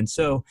good. And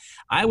so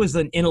I was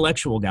an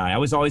intellectual guy. I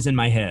was always in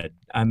my head.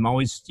 I'm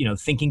always,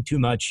 thinking too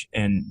much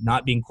and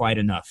not being quiet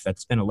enough.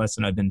 That's been a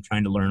lesson I've been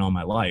trying to learn all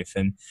my life.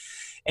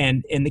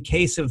 And in the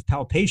case of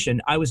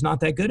palpation, I was not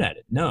that good at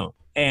it. No.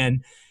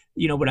 And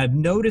what I've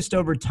noticed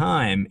over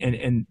time,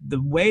 and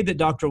the way that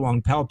Dr.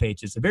 Wong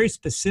palpates is a very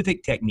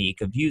specific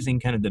technique of using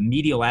kind of the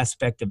medial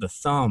aspect of the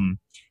thumb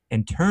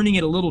and turning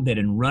it a little bit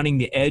and running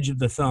the edge of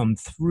the thumb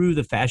through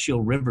the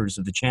fascial rivers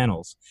of the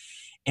channels.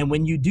 And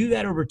when you do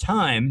that over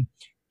time,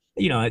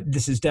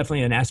 this is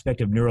definitely an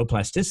aspect of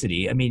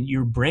neuroplasticity. I mean,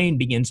 your brain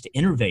begins to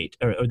innervate,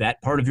 or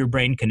that part of your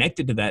brain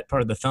connected to that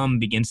part of the thumb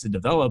begins to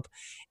develop,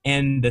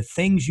 and the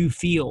things you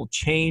feel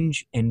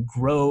change and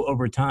grow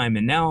over time.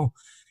 And now,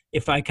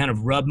 if I kind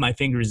of rub my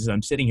fingers as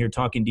I'm sitting here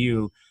talking to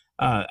you,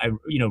 I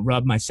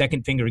rub my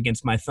second finger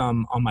against my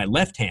thumb on my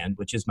left hand,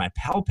 which is my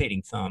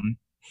palpating thumb,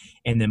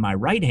 and then my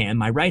right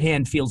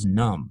hand feels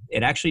numb.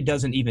 It actually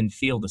doesn't even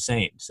feel the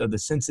same. So the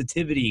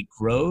sensitivity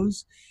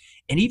grows.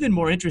 And even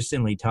more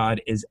interestingly,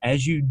 Todd, is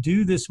as you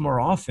do this more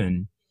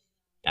often,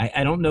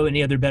 I don't know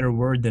any other better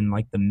word than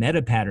like the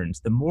meta patterns.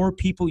 The more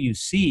people you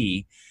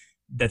see,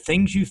 the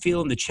things you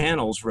feel in the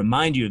channels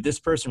remind you of this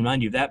person,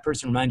 remind you of that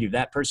person, remind you of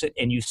that person,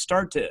 and you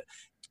start to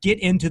get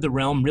into the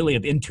realm really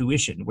of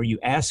intuition, where you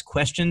ask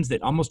questions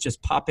that almost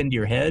just pop into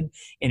your head,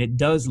 and it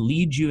does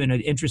lead you in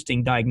an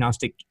interesting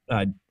diagnostic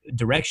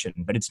direction.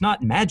 But it's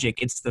not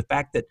magic. It's the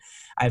fact that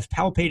I've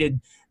palpated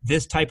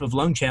this type of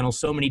lung channel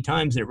so many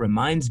times that it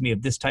reminds me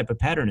of this type of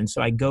pattern. And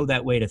so I go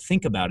that way to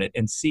think about it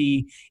and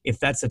see if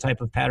that's the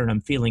type of pattern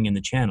I'm feeling in the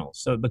channel.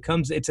 So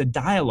it's a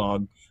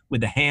dialogue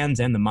with the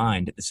hands and the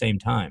mind at the same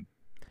time.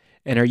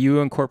 And are you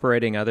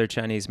incorporating other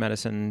Chinese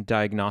medicine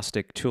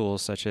diagnostic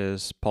tools such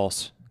as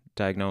pulse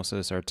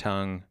diagnosis or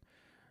tongue?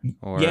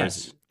 Or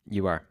yes,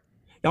 you are.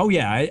 Oh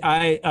yeah,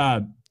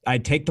 I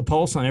take the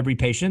pulse on every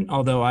patient.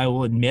 Although I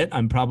will admit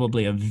I'm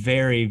probably a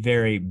very,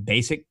 very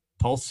basic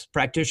pulse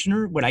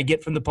practitioner. What I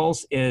get from the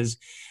pulse is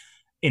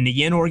in the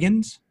yin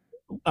organs,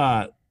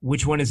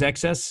 which one is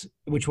excess,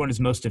 which one is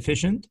most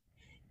efficient,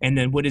 and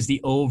then what is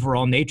the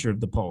overall nature of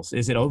the pulse?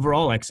 Is it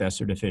overall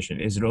excess or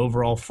deficient? Is it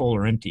overall full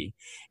or empty?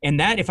 And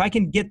that, if I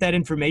can get that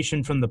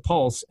information from the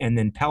pulse and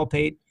then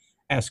palpate,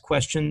 ask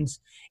questions,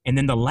 and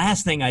then the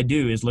last thing I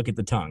do is look at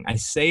the tongue. I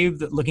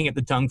save looking at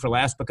the tongue for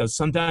last because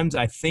sometimes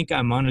I think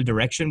I'm on a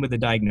direction with a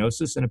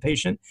diagnosis in a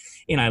patient,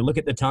 and I look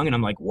at the tongue and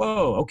I'm like,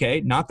 whoa, okay,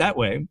 not that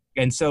way.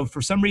 And so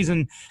for some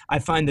reason, I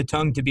find the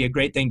tongue to be a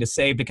great thing to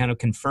save to kind of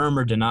confirm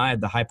or deny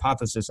the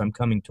hypothesis I'm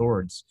coming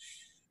towards,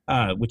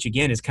 which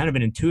again is kind of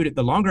an intuitive.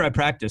 The longer I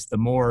practice, the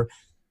more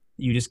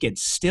you just get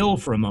still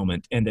for a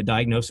moment and the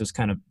diagnosis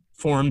kind of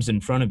forms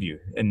in front of you.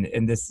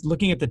 And this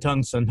looking at the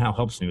tongue somehow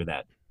helps me with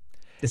that.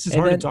 This is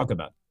hard to talk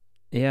about.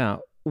 Yeah.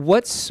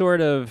 What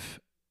sort of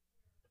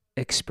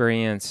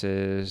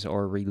experiences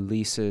or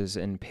releases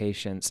in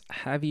patients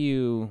have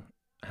you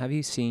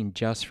seen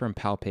just from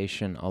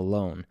palpation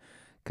alone?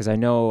 Because I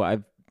know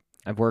I've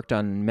worked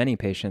on many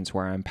patients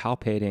where I'm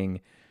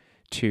palpating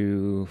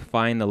to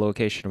find the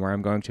location where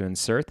I'm going to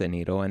insert the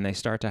needle, and they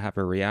start to have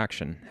a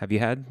reaction. Have you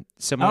had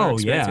similar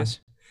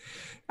experiences?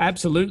 Yeah.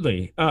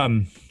 Absolutely.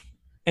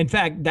 In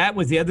fact, that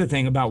was the other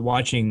thing about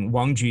watching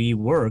Wang Jui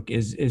work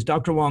is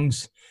Dr.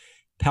 Wang's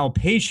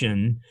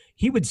palpation.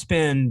 He would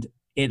spend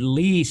at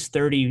least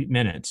 30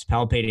 minutes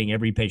palpating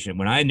every patient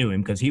when I knew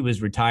him, because he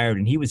was retired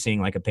and he was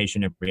seeing like a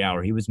patient every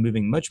hour. He was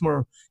moving much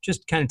more,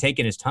 just kind of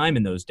taking his time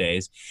in those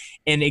days.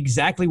 And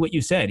exactly what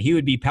you said, he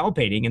would be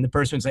palpating and the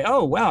person would say,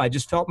 oh, wow, I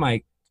just felt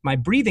my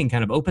breathing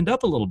kind of opened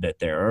up a little bit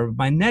there, or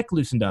my neck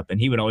loosened up.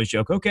 And he would always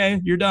joke, okay,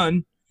 you're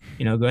done.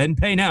 Go ahead and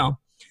pay now.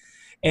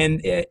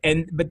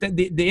 But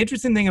the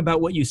interesting thing about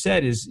what you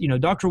said is,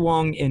 Dr.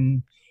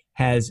 Wong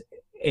has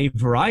a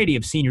variety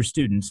of senior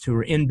students who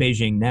are in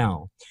Beijing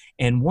now.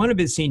 And one of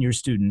his senior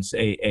students,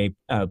 a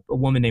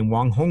woman named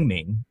Wang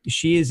Hongming,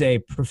 she is a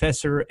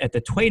professor at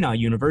the Tuina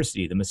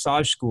University, the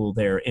massage school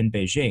there in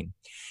Beijing.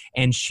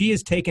 And she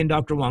has taken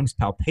Dr. Wang's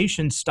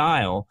palpation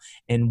style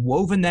and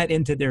woven that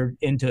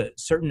into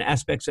certain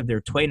aspects of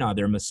their Tuina,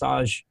 their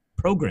massage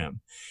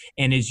program,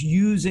 and is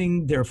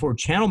using, therefore,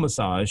 channel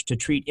massage to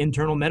treat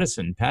internal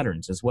medicine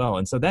patterns as well.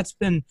 And so that's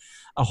been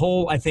a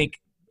whole, I think,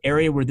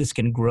 area where this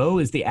can grow,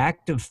 is the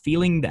act of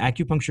feeling the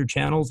acupuncture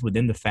channels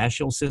within the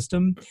fascial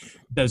system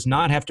does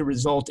not have to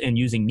result in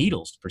using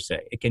needles per se.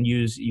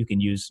 You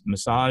can use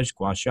massage,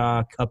 gua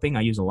sha, cupping.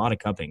 I use a lot of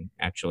cupping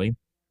actually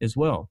as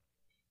well.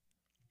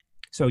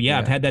 So yeah,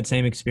 I've had that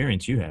same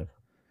experience you have.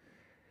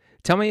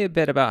 Tell me a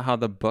bit about how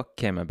the book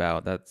came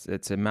about.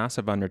 It's a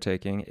massive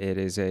undertaking.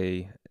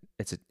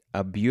 It's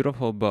a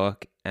beautiful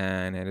book,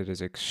 and it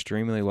is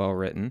extremely well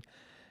written,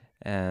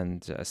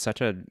 and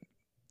such a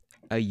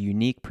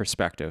unique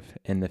perspective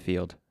in the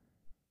field.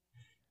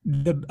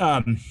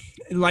 The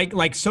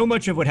like so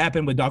much of what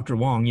happened with Dr.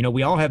 Wong,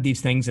 we all have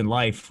these things in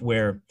life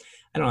where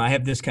I don't know. I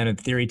have this kind of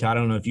theory, Todd. I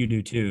don't know if you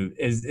do too.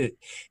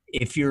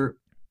 If you're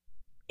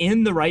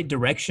in the right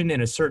direction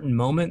in a certain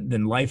moment,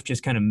 then life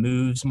just kind of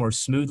moves more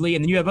smoothly.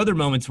 And then you have other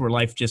moments where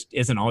life just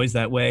isn't always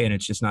that way, and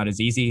it's just not as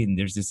easy. And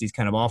there's just these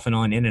kind of off and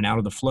on, in and out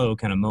of the flow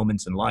kind of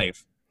moments in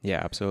life.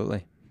 Yeah,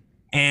 absolutely.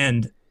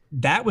 And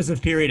that was a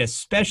period,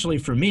 especially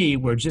for me,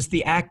 where just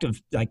the act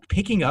of like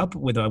picking up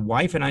with a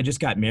wife and I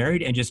just got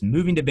married and just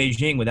moving to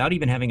Beijing without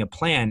even having a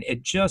plan,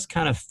 it just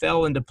kind of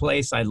fell into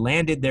place. I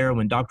landed there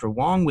when Dr.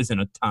 Wong was in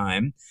a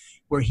time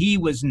where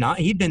he'd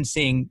been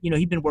seeing,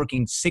 he'd been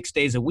working 6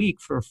 days a week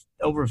for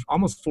over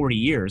almost 40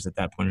 years at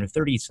that point, or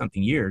 30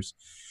 something years.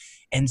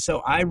 And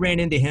so I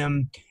ran into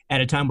him at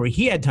a time where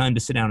he had time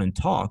to sit down and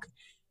talk.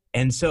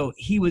 And so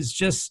he was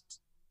just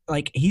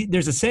like,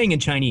 there's a saying in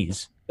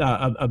Chinese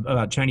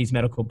about Chinese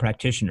medical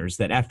practitioners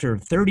that after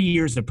 30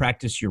 years of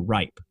practice, you're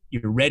ripe.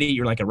 You're ready.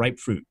 You're like a ripe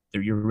fruit.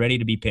 You're ready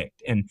to be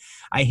picked. And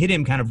I hit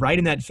him kind of right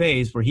in that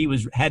phase where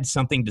he had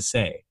something to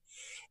say.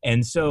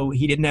 And so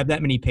he didn't have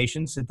that many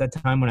patients at that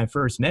time when I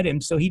first met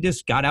him. So he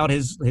just got out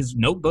his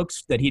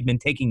notebooks that he'd been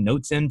taking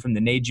notes in from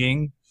the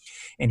Neijing.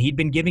 And he'd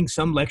been giving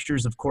some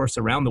lectures, of course,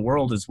 around the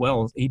world as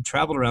well. He'd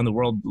traveled around the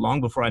world long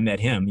before I met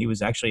him. He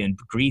was actually in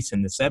Greece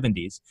in the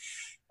 70s.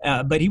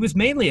 But he was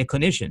mainly a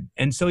clinician.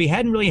 And so he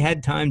hadn't really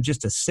had time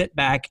just to sit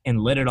back and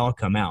let it all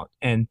come out.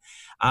 And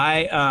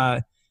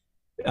I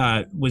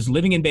was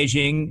living in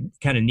Beijing,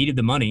 kind of needed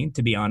the money,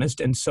 to be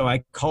honest. And so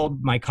I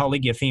called my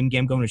colleague Yefim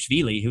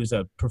Gamgonashvili, who was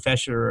a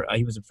professor.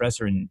 He was a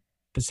professor in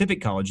Pacific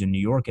College in New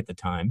York at the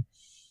time.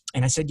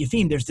 And I said,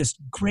 Yefim, there's this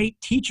great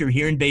teacher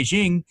here in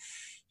Beijing.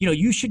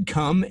 You should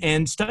come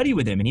and study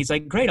with him. And he's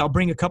like, great, I'll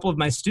bring a couple of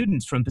my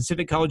students from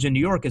Pacific College in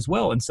New York as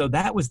well. And so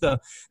that was the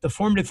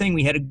formative thing.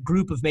 We had a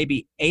group of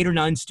maybe 8 or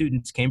 9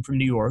 students came from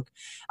New York.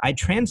 I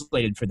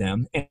translated for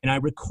them, and I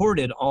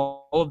recorded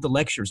all of the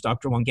lectures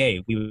Dr. Wong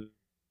gave. We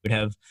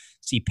would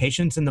see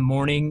patients in the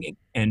morning,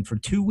 and for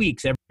 2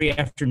 weeks, every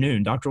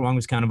afternoon, Dr. Wong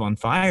was kind of on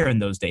fire in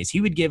those days. He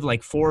would give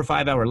like 4 or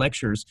 5 hour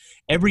lectures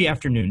every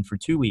afternoon for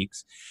 2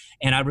 weeks.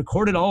 And I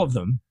recorded all of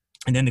them.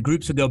 And then the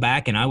groups would go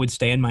back, and I would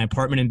stay in my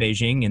apartment in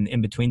Beijing, and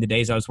in between the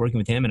days I was working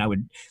with him, and I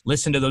would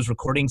listen to those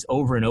recordings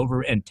over and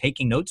over and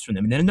taking notes from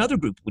them. And then another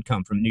group would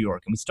come from New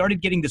York, and we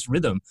started getting this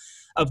rhythm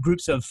of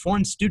groups of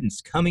foreign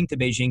students coming to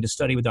Beijing to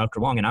study with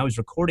Dr. Wong, and I was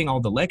recording all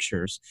the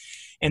lectures.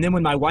 And then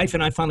when my wife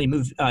and I finally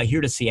moved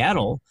here to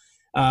Seattle,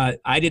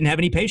 I didn't have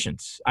any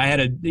patients. I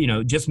had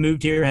just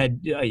moved here,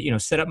 had,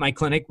 set up my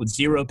clinic with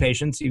 0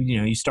 patients.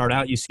 You start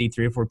out, you see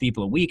 3 or 4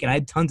 people a week, and I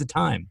had tons of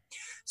time.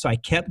 So I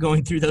kept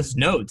going through those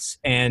notes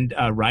and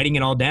writing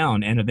it all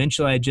down. And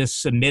eventually I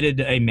just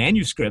submitted a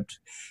manuscript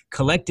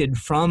collected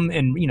from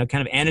and,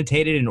 kind of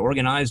annotated and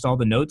organized all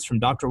the notes from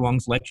Dr.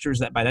 Wong's lectures.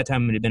 That by that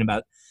time it had been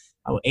about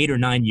 8 or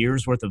 9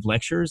 years worth of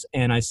lectures.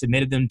 And I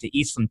submitted them to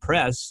Eastland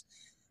Press.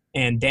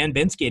 And Dan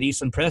Bensky at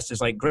Eastland Press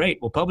is like, great,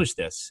 we'll publish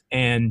this.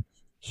 And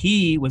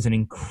he was an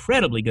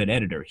incredibly good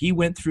editor. He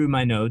went through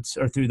my notes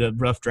or through the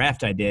rough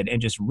draft I did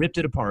and just ripped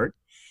it apart.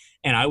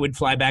 And I would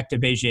fly back to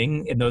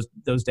Beijing. In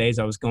those days,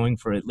 I was going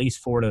for at least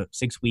 4 to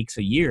 6 weeks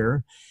a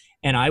year.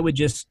 And I would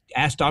just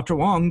ask Dr.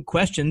 Wong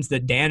questions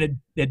that Dan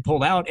had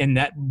pulled out. And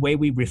that way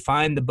we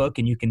refined the book.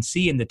 And you can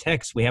see in the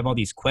text, we have all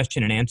these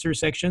question and answer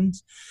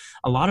sections.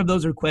 A lot of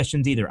those are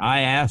questions either I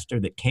asked or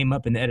that came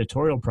up in the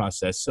editorial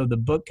process. So the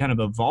book kind of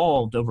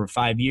evolved over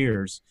 5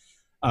 years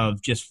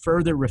of just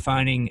further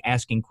refining,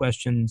 asking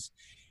questions.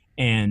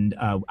 And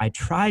I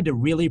tried to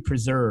really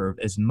preserve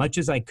as much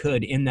as I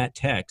could in that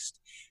text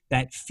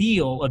that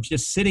feel of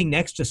just sitting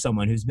next to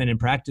someone who's been in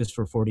practice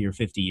for 40 or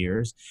 50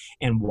 years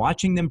and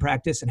watching them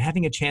practice and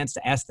having a chance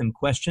to ask them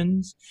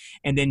questions.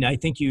 And then I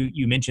think you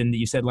mentioned that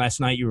you said last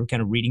night you were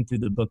kind of reading through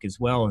the book as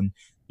well, and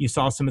you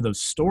saw some of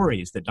those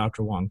stories that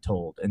Dr. Wong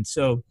told. And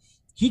so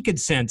he could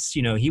sense,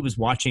 he was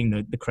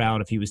watching the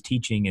crowd if he was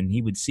teaching, and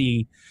he would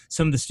see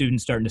some of the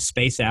students starting to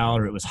space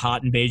out, or it was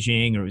hot in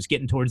Beijing, or it was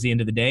getting towards the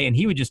end of the day, and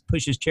he would just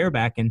push his chair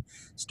back and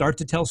start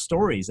to tell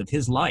stories of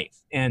his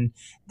life. And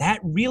that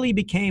really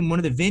became one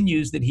of the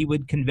venues that he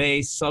would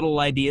convey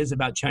subtle ideas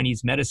about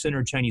Chinese medicine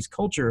or Chinese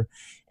culture.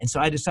 And so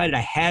I decided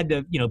I had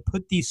to,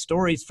 put these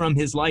stories from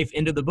his life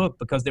into the book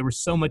because they were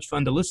so much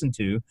fun to listen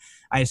to.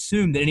 I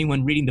assumed that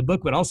anyone reading the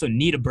book would also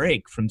need a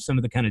break from some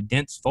of the kind of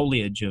dense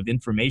foliage of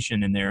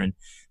information in there, and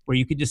where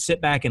you could just sit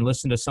back and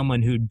listen to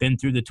someone who'd been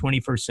through the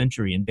 21st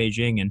century in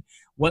Beijing and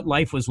what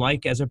life was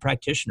like as a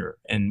practitioner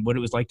and what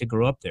it was like to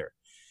grow up there.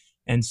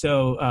 And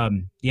so,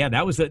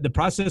 that was the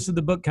process of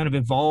the book kind of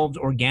evolved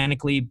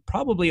organically,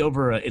 probably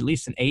over at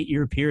least an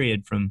 8-year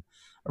period from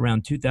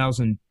around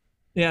 2000.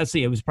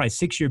 It was probably a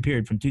 6-year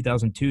period from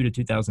 2002 to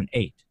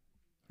 2008.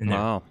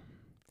 Wow.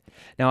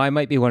 Now, I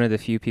might be one of the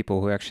few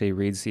people who actually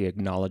reads the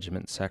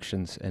acknowledgement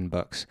sections in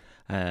books.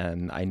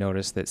 And I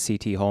noticed that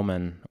C.T.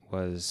 Holman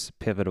was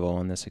pivotal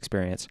in this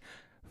experience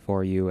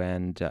for you,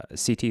 and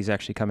CT is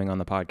actually coming on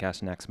the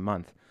podcast next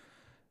month.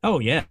 Oh,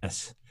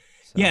 yes.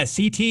 So. Yeah,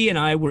 CT and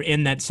I were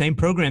in that same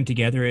program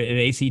together at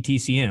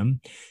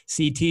ACTCM.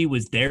 CT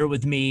was there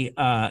with me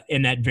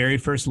in that very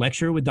first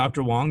lecture with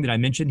Dr. Wong that I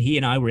mentioned. He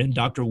and I were in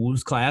Dr.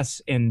 Wu's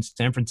class in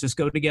San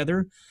Francisco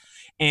together.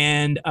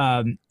 And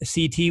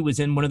CT was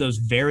in one of those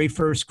very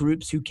first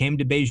groups who came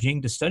to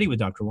Beijing to study with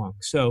Dr. Wong.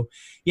 So,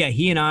 yeah,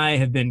 he and I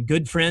have been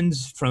good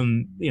friends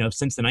from,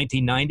 since the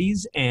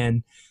 1990s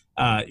and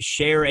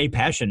share a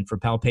passion for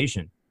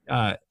palpation.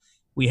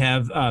 We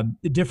have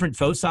different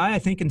foci, I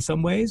think, in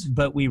some ways,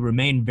 but we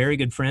remain very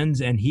good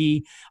friends. And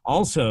he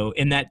also,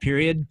 in that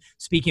period,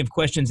 speaking of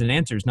questions and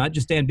answers, not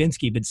just Dan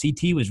Binsky, but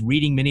CT was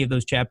reading many of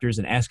those chapters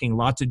and asking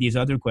lots of these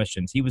other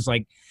questions. He was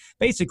like,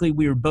 basically,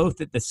 we were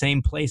both at the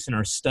same place in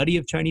our study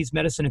of Chinese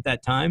medicine at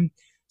that time.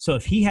 So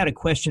if he had a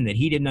question that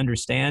he didn't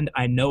understand,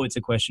 I know it's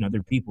a question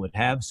other people would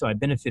have. So I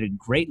benefited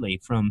greatly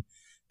from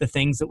the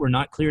things that were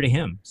not clear to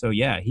him. So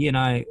yeah, he and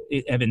I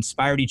have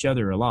inspired each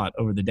other a lot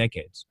over the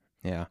decades.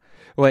 Yeah.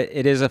 Well,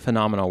 it is a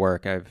phenomenal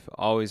work. I've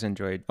always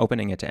enjoyed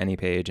opening it to any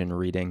page and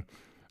reading.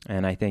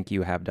 And I think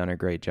you have done a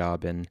great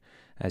job in,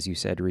 as you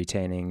said,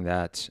 retaining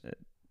that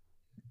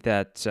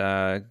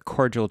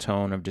cordial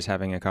tone of just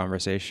having a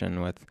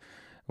conversation with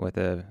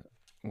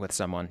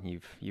someone.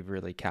 You've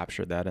really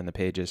captured that in the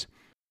pages.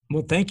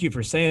 Well, thank you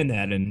for saying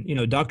that. And,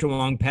 Dr.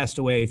 Wong passed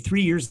away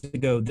 3 years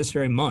ago this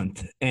very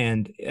month.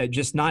 And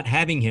just not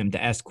having him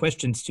to ask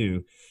questions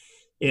to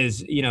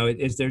is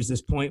there's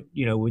this point,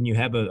 when you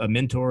have a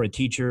mentor, a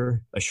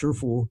teacher, a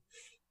shifu,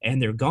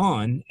 and they're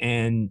gone.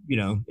 And,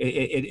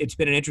 it's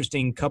been an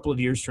interesting couple of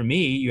years for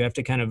me. You have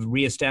to kind of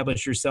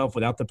reestablish yourself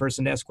without the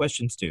person to ask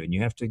questions to, and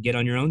you have to get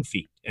on your own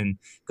feet and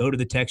go to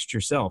the text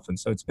yourself. And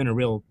so it's been a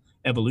real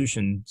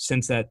evolution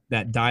since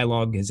that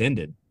dialogue has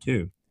ended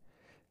too.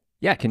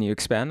 Yeah. Can you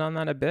expand on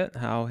that a bit?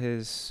 How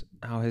his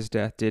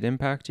death did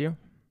impact you?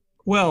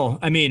 Well,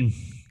 I mean,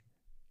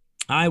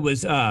 I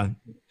was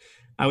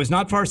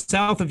not far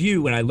south of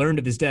you when I learned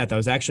of his death. I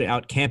was actually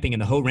out camping in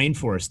the Hoh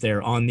rainforest there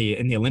in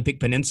the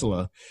Olympic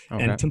Peninsula,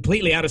 and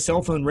completely out of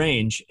cell phone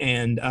range,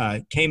 and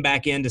came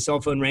back into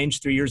cell phone range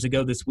 3 years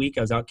ago this week.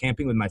 I was out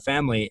camping with my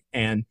family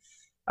and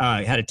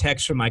had a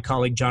text from my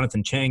colleague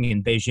Jonathan Cheng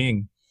in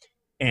Beijing,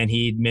 and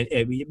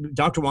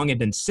Dr. Wong had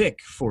been sick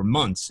for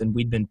months, and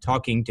we'd been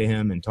talking to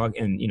him and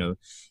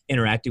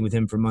interacting with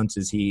him for months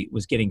as he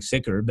was getting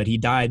sicker, but he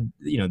died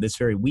this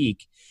very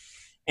week.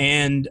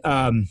 And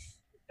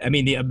I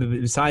mean,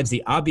 besides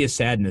the obvious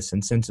sadness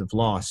and sense of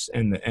loss,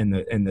 and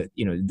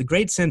the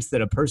great sense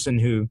that a person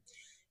who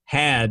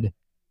had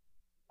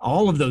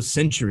all of those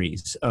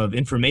centuries of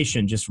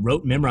information just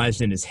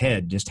memorized in his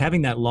head, just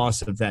having that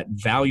loss of that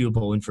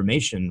valuable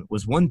information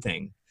was one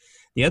thing.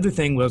 The other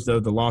thing was, though,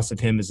 the loss of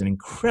him as an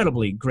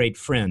incredibly great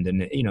friend.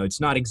 And,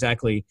 it's not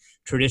exactly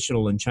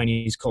traditional in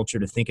Chinese culture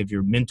to think of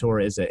your mentor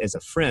as a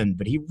friend,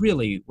 but he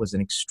really was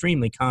an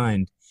extremely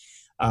kind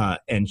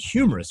and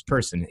humorous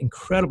person,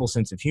 incredible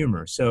sense of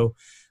humor. So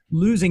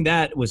losing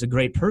that was a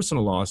great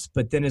personal loss.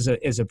 But then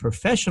as a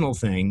professional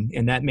thing,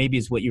 and that maybe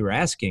is what you were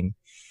asking,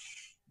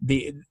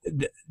 the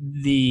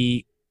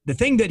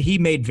thing that he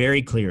made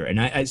very clear,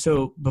 and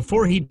so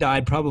before he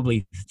died,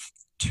 probably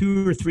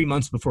 2 or 3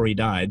 months before he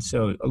died,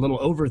 so a little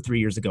over 3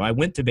 years ago, I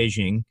went to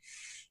Beijing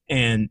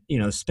and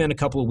spent a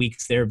couple of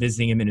weeks there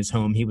visiting him in his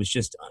home. He was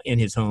just in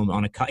his home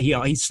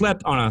he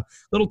slept on a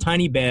little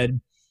tiny bed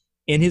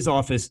in his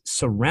office,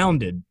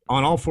 surrounded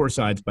on all four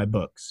sides by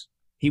books.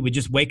 He would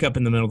just wake up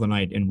in the middle of the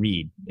night and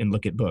read and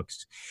look at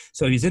books.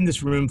 So he's in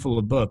this room full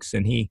of books,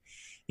 and he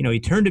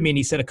turned to me and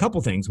he said a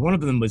couple things. One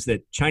of them was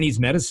that Chinese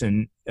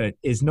medicine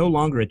is no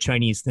longer a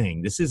Chinese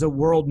thing. This is a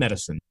world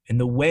medicine. And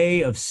the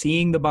way of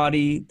seeing the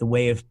body, the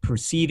way of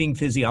perceiving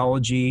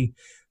physiology,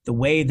 the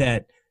way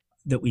that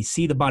we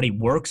see the body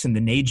works in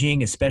the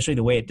Neijing, especially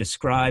the way it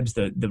describes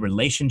the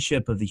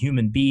relationship of the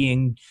human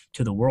being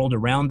to the world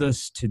around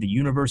us, to the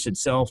universe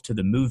itself, to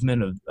the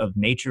movement of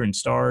nature and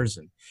stars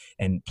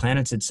and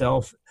planets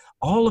itself.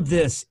 All of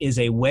this is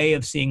a way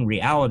of seeing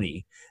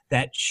reality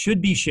that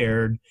should be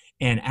shared,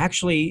 and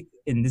actually,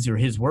 and these are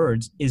his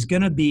words, is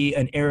going to be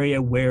an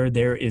area where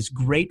there is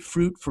great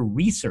fruit for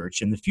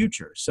research in the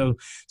future. So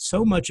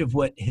much of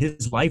what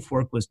his life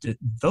work was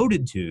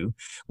devoted to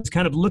was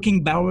kind of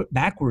looking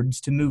backwards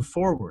to move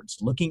forwards,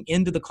 looking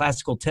into the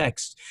classical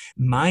texts,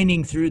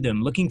 mining through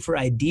them, looking for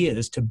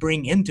ideas to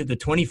bring into the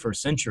 21st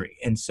century.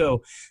 And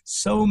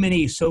so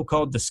many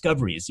so-called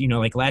discoveries,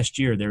 like last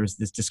year, there was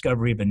this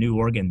discovery of a new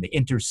organ, the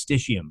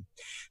interstitium.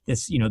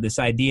 This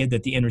idea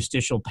that the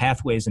interstitial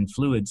pathways and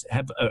fluids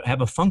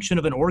have a function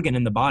of an organ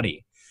in the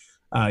body.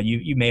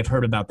 You may have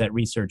heard about that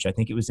research. I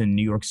think it was in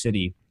New York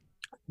City.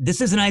 This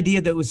is an idea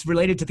that was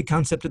related to the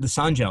concept of the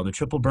sanjiao, the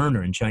triple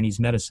burner in Chinese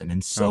medicine,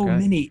 and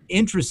many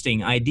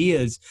interesting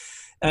ideas.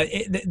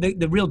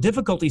 The real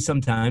difficulty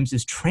sometimes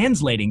is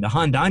translating the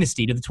Han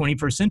Dynasty to the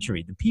 21st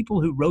century. The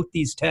people who wrote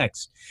these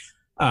texts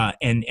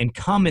and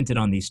commented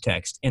on these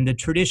texts, and the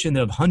tradition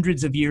of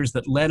hundreds of years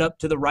that led up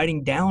to the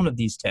writing down of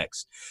these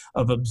texts,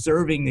 of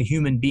observing the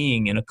human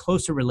being in a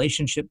closer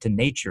relationship to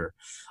nature.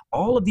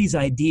 all of these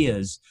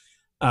ideas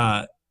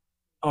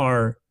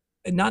are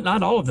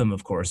not all of them,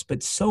 of course,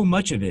 but so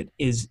much of it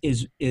is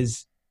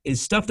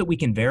stuff that we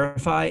can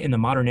verify in the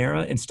modern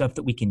era and stuff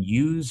that we can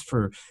use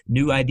for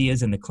new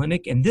ideas in the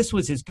clinic. And this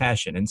was his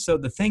passion. And so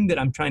the thing that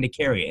I'm trying to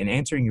carry in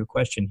answering your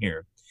question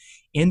here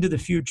into the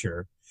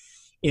future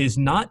is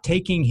not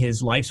taking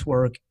his life's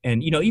work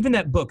and, even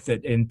that book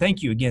and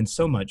thank you again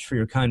so much for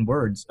your kind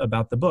words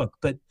about the book.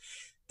 But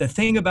the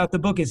thing about the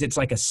book is it's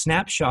like a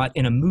snapshot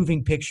in a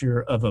moving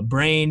picture of a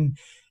brain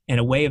and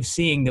a way of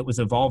seeing that was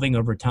evolving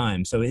over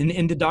time. So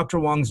into Dr.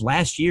 Wong's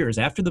last years,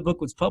 after the book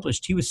was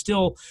published, he was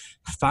still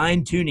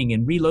fine-tuning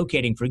and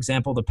relocating, for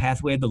example, the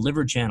pathway of the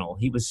liver channel.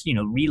 He was,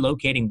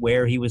 relocating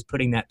where he was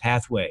putting that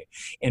pathway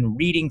and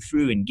reading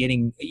through and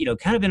getting,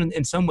 kind of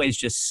in some ways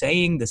just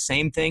saying the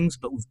same things,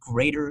 but with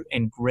greater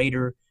and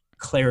greater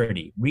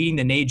clarity, reading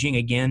the Neijing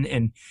again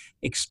and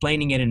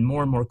explaining it in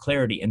more and more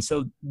clarity. And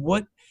so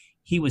what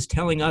he was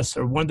telling us,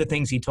 or one of the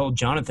things he told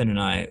Jonathan and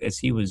I as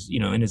he was,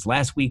 in his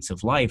last weeks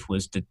of life,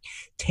 was to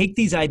take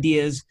these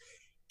ideas,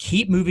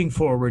 keep moving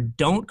forward.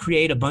 Don't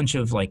create a bunch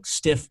of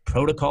stiff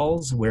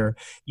protocols where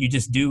you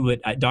just do what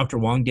Dr.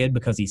 Wong did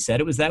because he said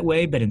it was that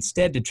way, but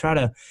instead to try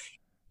to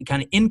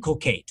kind of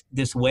inculcate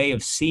this way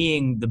of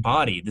seeing the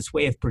body, this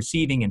way of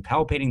perceiving and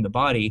palpating the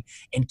body,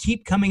 and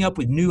keep coming up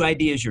with new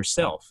ideas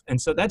yourself.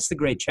 And so that's the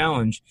great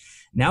challenge.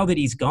 Now that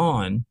he's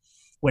gone,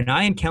 when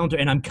I encounter,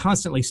 and I'm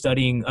constantly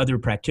studying other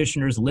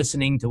practitioners,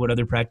 listening to what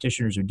other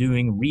practitioners are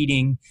doing,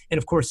 reading, and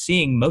of course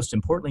seeing, most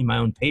importantly, my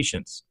own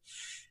patients.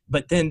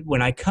 But then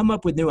when I come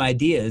up with new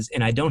ideas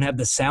and I don't have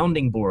the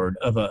sounding board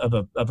of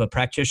a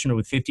practitioner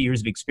with 50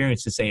 years of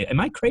experience to say, am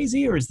I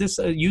crazy or is this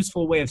a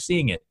useful way of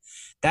seeing it?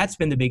 That's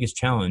been the biggest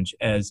challenge.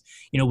 As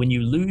when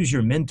you lose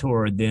your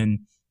mentor,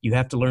 then you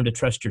have to learn to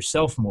trust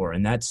yourself more.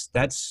 And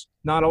that's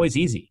not always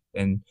easy.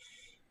 And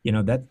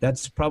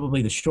that's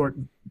probably the short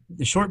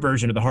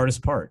version of the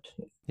hardest part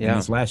in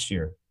this last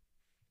year.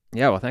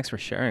 Yeah, well, thanks for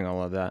sharing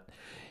all of that.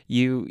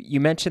 You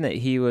mentioned that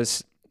he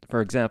was, for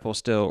example,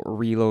 still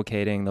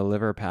relocating the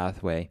liver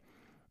pathway.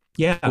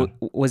 Yeah.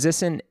 Was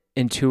this an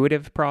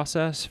intuitive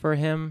process for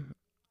him,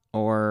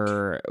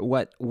 or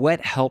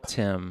what helped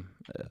him,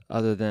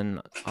 other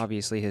than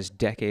obviously his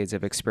decades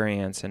of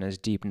experience and his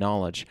deep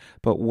knowledge,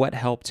 but what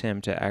helped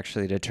him to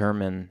actually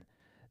determine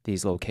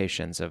these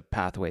locations of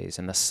pathways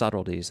and the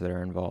subtleties that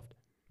are involved?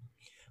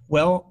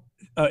 Well,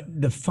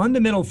 the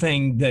fundamental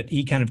thing that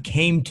he kind of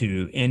came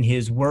to in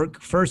his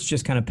work, first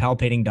just kind of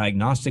palpating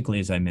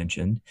diagnostically, as I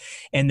mentioned,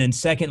 and then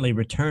secondly,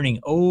 returning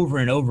over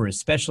and over,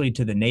 especially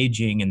to the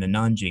Neijing and the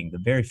Nanjing, the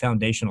very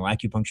foundational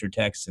acupuncture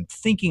texts, and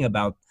thinking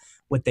about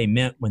what they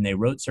meant when they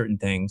wrote certain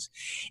things,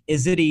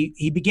 is that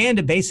he began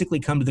to basically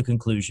come to the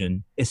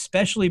conclusion,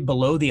 especially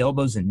below the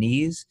elbows and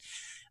knees,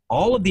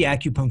 all of the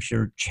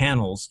acupuncture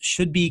channels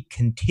should be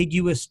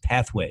contiguous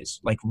pathways,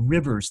 like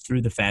rivers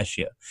through the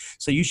fascia.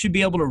 So you should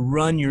be able to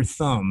run your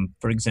thumb,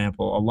 for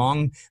example,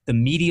 along the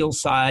medial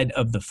side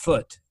of the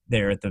foot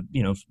there at the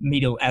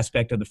medial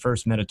aspect of the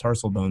first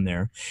metatarsal bone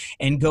there,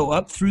 and go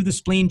up through the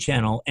spleen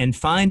channel and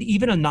find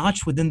even a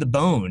notch within the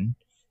bone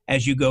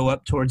as you go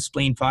up towards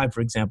spleen 5,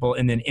 for example,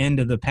 and then end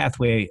of the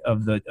pathway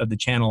of the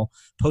channel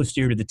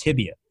posterior to the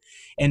tibia.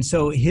 And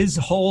so his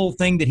whole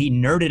thing that he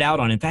nerded out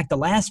on, in fact, the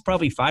last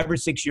probably 5 or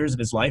 6 years of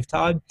his life,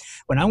 Todd,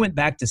 when I went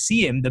back to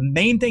see him, the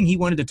main thing he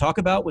wanted to talk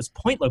about was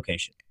point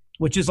location,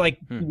 which is like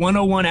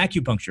 101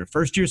 acupuncture,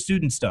 first year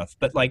student stuff.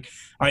 But all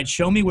right,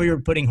 show me where you're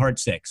putting heart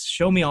 6.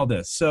 Show me all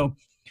this. So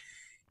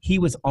he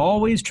was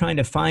always trying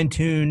to fine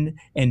tune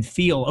and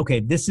feel,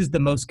 okay, this is the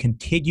most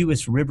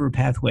contiguous river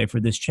pathway for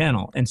this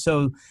channel. And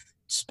so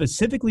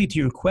specifically to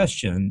your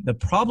question, the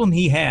problem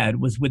he had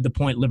was with the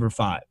point liver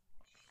 5.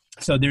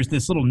 So there's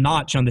this little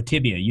notch on the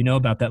tibia. You know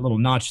about that little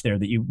notch there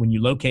that when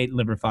you locate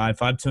liver 5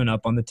 to and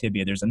up on the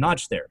tibia, there's a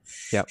notch there.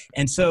 Yep.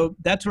 And so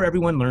that's where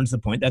everyone learns the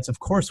point. That's,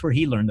 of course, where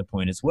he learned the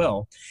point as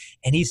well.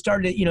 And he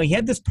started, he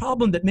had this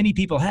problem that many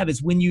people have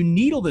is when you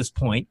needle this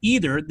point,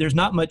 either there's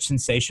not much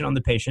sensation on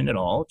the patient at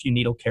all if you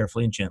needle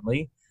carefully and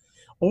gently,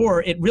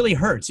 or it really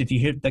hurts if you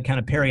hit the kind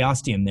of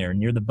periosteum there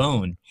near the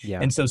bone.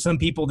 Yeah. And so some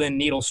people then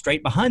needle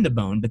straight behind the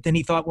bone, but then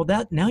he thought,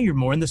 well, now you're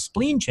more in the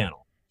spleen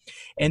channel.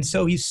 And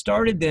so he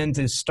started then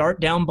to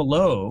start down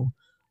below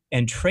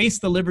and trace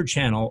the liver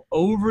channel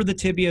over the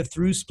tibia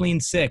through spleen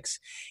 6.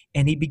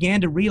 And he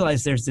began to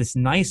realize there's this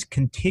nice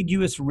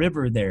contiguous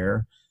river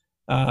there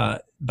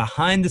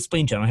behind the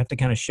spleen channel. I have to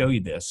kind of show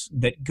you this,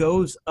 that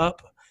goes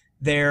up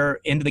there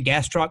into the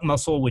gastroc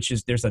muscle, which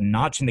is there's a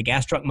notch in the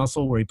gastroc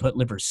muscle where he put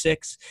liver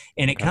 6,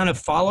 and it kind of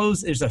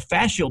follows. There's a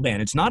fascial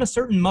band. It's not a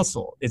certain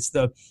muscle. It's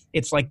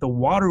like the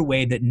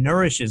waterway that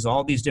nourishes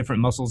all these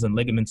different muscles and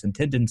ligaments and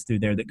tendons through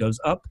there that goes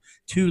up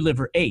to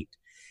liver 8.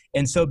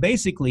 And so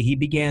basically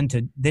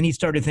then he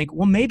started to think,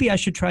 well, maybe I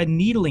should try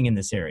needling in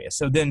this area.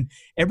 So then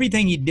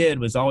everything he did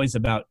was always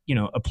about,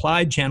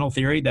 applied channel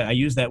theory. That I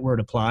use that word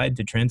applied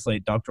to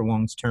translate Dr.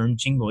 Wong's term,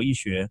 Jingluo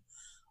Yixue,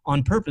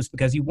 on purpose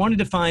because he wanted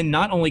to find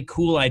not only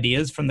cool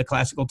ideas from the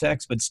classical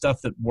text, but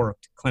stuff that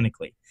worked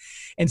clinically.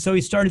 And so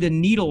he started to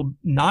needle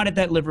not at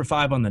that liver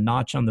 5 on the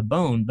notch on the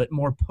bone, but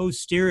more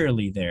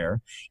posteriorly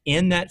there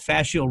in that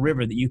fascial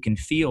river that you can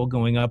feel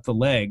going up the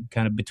leg,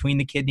 kind of between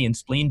the kidney and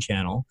spleen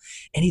channel.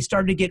 And he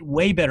started to get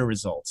way better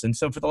results. And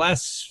so for the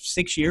last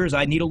 6 years,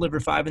 I needle liver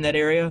 5 in that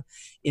area.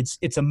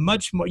 It's a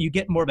much more, you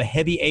get more of a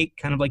heavy ache,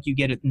 kind of like you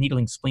get at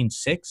needling spleen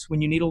 6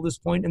 when you needle this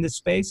point in this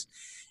space.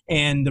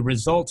 And the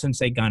results in,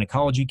 say,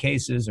 gynecology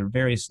cases or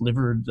various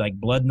liver, like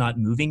blood not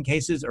moving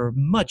cases, are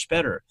much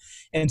better.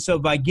 And so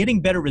by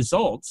getting better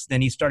results,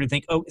 then he started to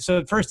think, oh, so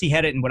at first he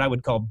had it in what I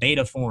would call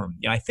beta form.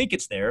 Yeah, I think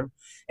it's there.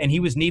 And he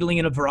was needling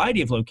in a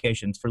variety of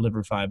locations for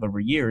liver 5 over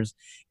years.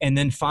 And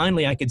then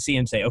finally I could see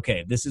him say,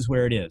 okay, this is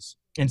where it is.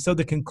 And so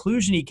the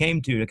conclusion he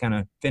came to kind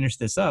of finish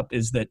this up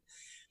is that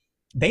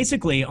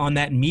basically on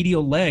that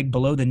medial leg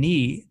below the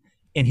knee,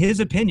 in his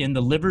opinion,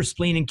 the liver,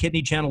 spleen, and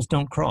kidney channels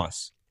don't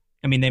cross.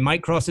 I mean, they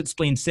might cross at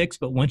spleen 6,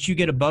 but once you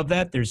get above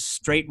that, there's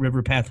straight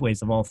river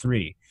pathways of all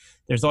three.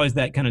 There's always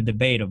that kind of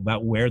debate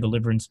about where the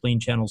liver and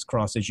spleen channels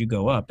cross as you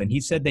go up. And he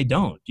said they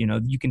don't. You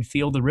know, you can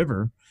feel the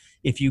river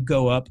if you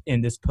go up in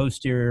this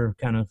posterior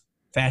kind of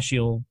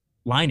fascial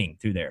lining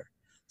through there.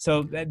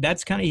 So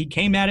that's kind of, he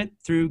came at it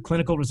through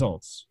clinical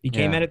results. He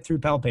came at it through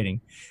palpating.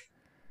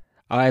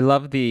 I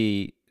love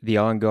the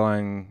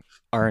ongoing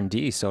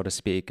R&D, so to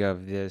speak,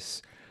 of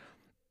this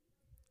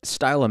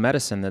style of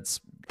medicine that's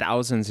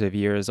thousands of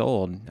years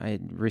old. I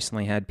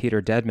recently had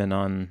Peter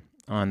Dedman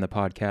on the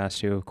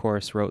podcast, who of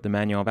course wrote the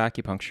Manual of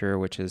Acupuncture,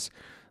 which is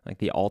like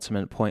the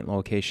ultimate point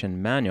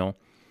location manual.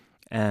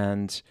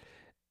 And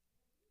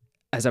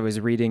as I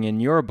was reading in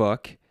your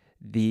book,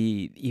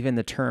 even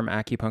the term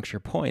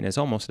acupuncture point is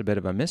almost a bit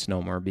of a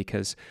misnomer,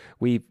 because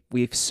we've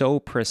so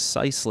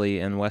precisely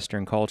in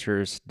Western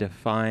cultures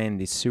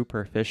defined the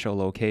superficial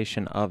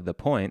location of the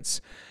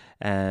points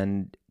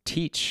and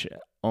teach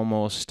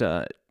almost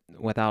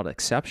without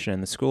exception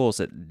in the schools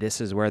that this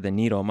is where the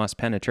needle must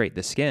penetrate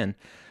the skin.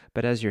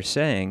 But as you're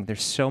saying,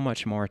 there's so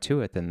much more to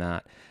it than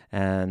that.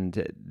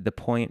 And the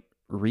point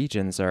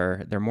regions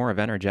they're more of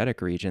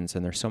energetic regions,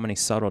 and there's so many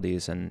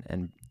subtleties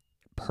and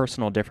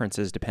personal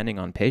differences depending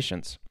on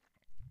patients.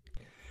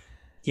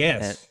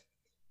 Yes.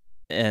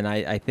 And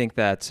I think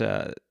that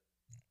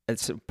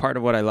it's part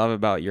of what I love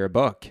about your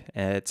book.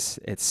 It's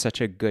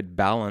such a good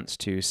balance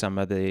to some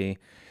of the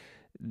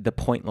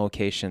point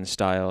location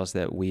styles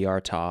that we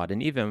are taught.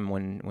 And even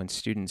when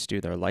students do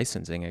their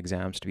licensing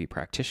exams to be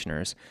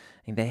practitioners,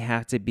 they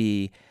have to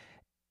be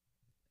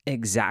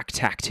exact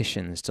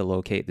tacticians to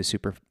locate the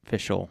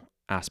superficial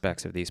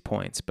aspects of these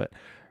points. But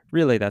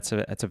really, that's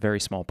a very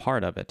small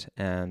part of it.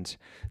 And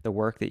the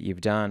work that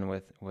you've done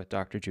with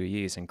Dr.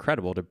 Juyi is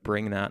incredible to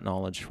bring that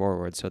knowledge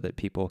forward so that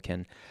people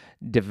can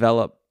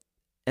develop,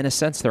 in a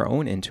sense, their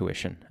own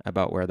intuition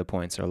about where the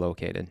points are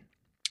located.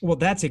 Well,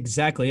 that's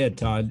exactly it,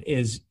 Todd,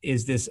 is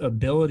this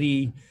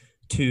ability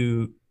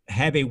to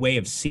have a way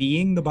of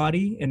seeing the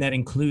body, and that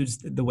includes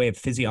the way of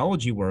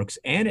physiology works.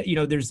 And, you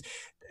know, there's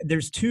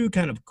two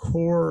kind of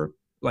core,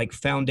 like,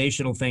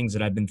 foundational things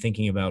that I've been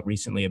thinking about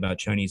recently about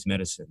Chinese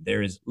medicine.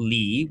 There is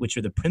Li, which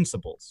are the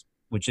principles,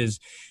 which is,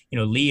 you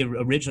know, Li,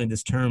 originally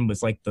this term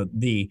was like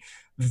the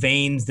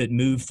veins that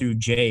move through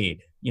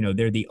jade. You know,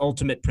 they're the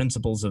ultimate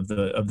principles of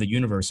the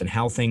universe and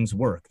how things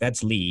work.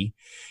 That's Li.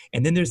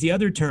 And then there's the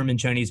other term in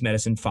Chinese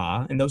medicine,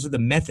 Fa, and those are the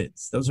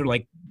methods. Those are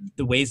like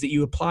the ways that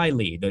you apply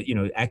Li.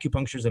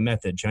 Acupuncture is a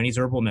method. Chinese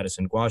herbal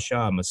medicine, Gua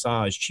Sha,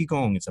 massage,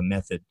 Qigong is a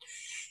method.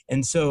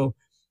 And so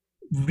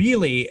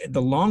really,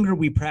 the longer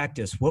we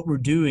practice, what we're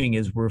doing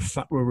is we're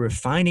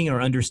refining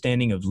our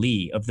understanding of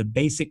Li, of the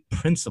basic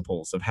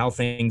principles of how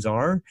things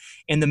are,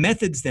 and the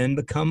methods then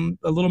become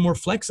a little more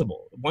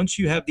flexible. Once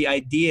you have the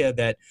idea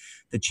that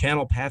the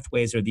channel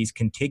pathways are these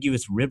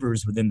contiguous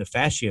rivers within the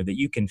fascia that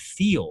you can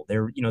feel,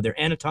 they're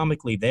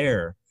anatomically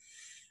there.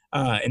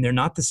 And they're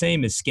not the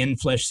same as skin,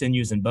 flesh,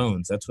 sinews, and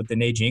bones. That's what the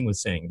Neijing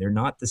was saying. They're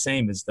not the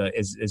same as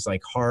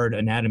like hard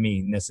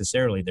anatomy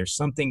necessarily. There's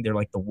something, they're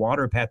like the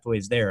water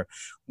pathways there.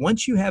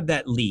 Once you have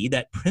that Li,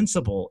 that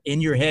principle in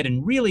your head,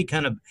 and really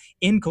kind of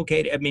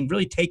inculcate it,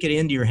 really take it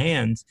into your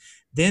hands,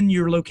 then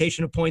your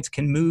location of points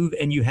can move,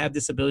 and you have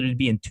this ability to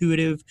be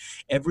intuitive.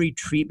 Every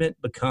treatment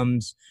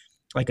becomes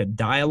like a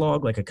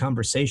dialogue, like a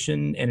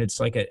conversation, and it's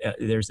like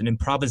there's an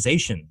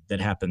improvisation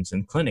that happens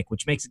in clinic,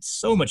 which makes it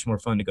so much more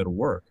fun to go to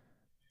work.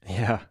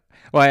 Yeah.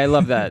 Well, I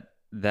love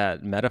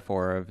that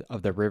metaphor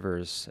of the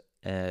rivers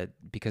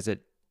because it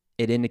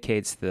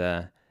indicates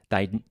the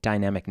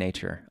dynamic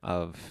nature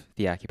of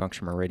the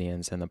acupuncture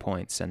meridians and the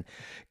points, and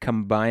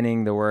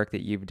combining the work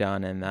that you've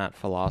done in that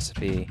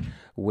philosophy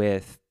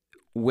with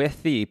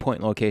the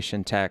point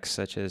location texts,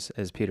 such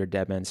as Peter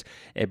Dedman's,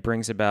 it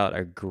brings about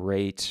a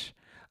great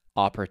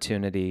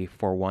opportunity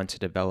for one to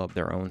develop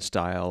their own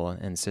style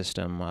and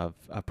system of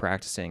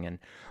practicing. And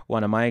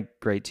one of my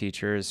great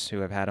teachers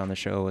who I've had on the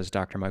show was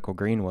Dr. Michael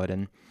Greenwood.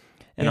 And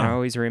I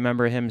always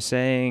remember him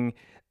saying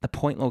the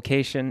point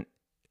location,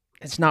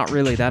 it's not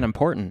really that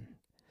important.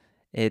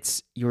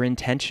 It's your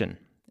intention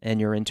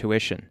and your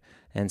intuition.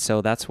 And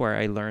so that's where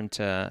I learned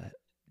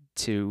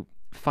to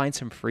find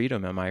some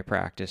freedom in my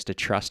practice, to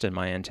trust in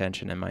my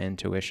intention and my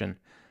intuition.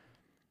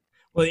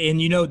 Well,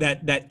 and you know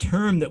that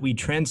term that we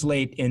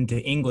translate into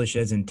English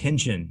as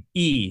intention,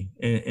 yi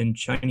in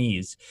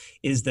Chinese,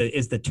 is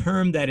the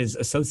term that is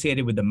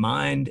associated with the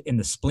mind and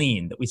the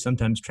spleen that we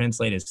sometimes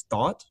translate as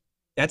thought.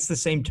 That's the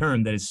same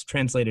term that is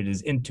translated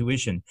as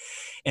intuition.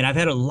 And I've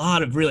had a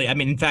lot of really, I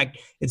mean, in fact,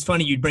 it's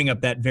funny you'd bring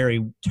up that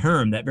very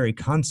term, that very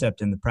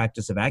concept in the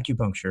practice of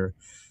acupuncture.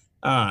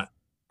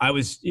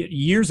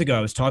 Years ago,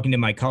 I was talking to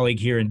my colleague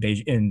here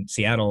in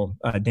Seattle,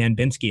 Dan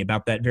Binsky,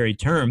 about that very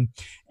term.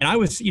 And I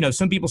was,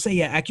 some people say,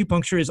 yeah,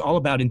 acupuncture is all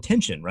about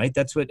intention, right?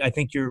 That's what I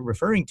think you're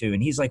referring to.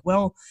 And he's like,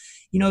 well,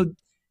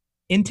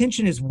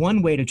 intention is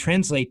one way to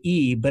translate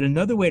E, but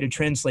another way to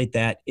translate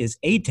that is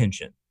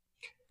attention.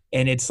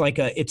 And it's like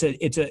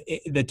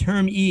the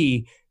term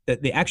E,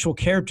 that the actual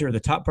character, the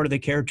top part of the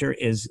character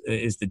is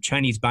the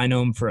Chinese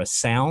binom for a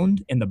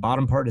sound, and the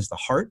bottom part is the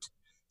heart.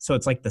 So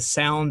it's like the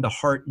sound the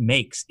heart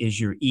makes is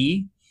your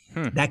E.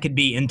 That could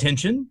be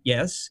intention,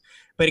 yes,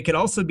 but it could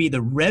also be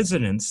the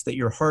resonance that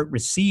your heart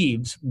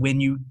receives when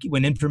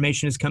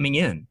information is coming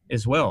in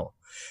as well.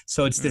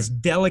 So it's this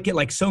delicate,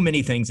 like so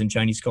many things in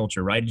Chinese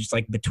culture, right? It's just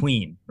like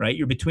between, right?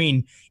 You're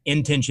between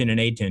intention and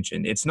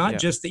attention. It's not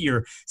just that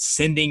you're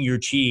sending your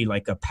qi,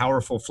 like a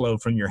powerful flow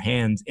from your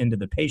hands into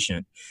the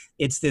patient.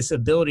 It's this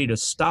ability to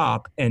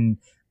stop and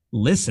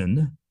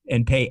listen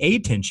and pay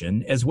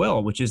attention as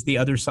well, which is the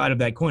other side of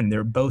that coin.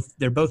 They're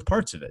both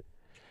parts of it.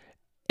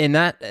 And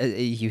that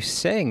you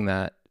saying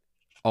that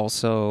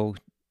also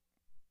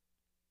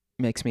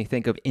makes me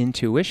think of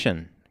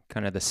intuition,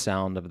 kind of the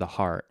sound of the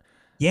heart.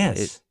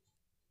 Yes.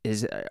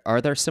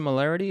 Are there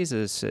similarities?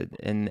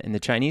 In the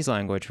Chinese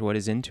language, what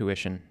is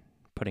intuition?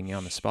 Putting you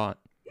on the spot.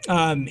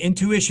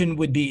 Intuition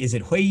would be, is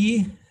it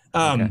Huiyi?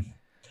 Okay.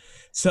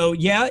 So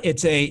yeah,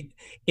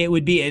 it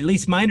would be, at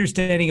least my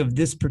understanding of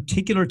this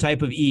particular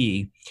type of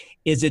E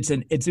is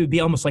it would be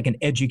almost like an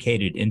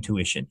educated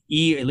intuition.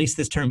 E, at least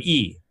this term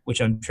E, which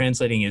I'm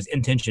translating as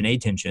intention,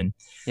 attention.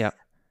 Yeah.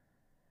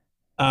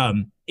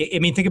 I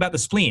mean, think about the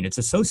spleen. It's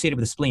associated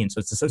with the spleen. So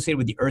it's associated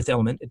with the earth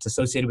element. It's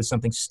associated with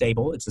something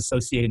stable. It's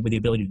associated with the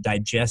ability to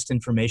digest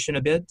information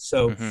a bit.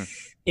 So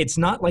it's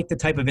not like the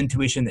type of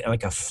intuition,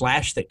 like a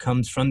flash that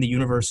comes from the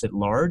universe at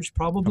large,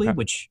 probably,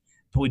 which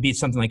would be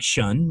something like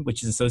shun,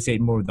 which is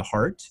associated more with the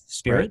heart,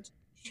 spirit. Right.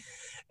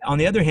 On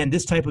the other hand,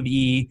 this type of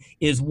E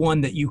is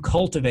one that you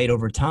cultivate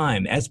over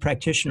time. As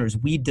practitioners,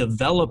 we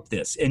develop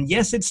this. And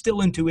yes, it's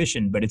still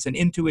intuition, but it's an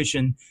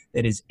intuition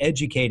that is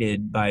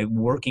educated by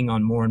working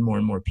on more and more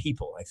and more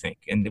people, I think.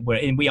 And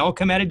we all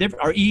come at it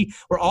different. Our E,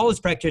 we're all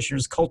as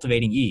practitioners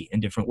cultivating E in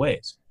different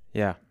ways.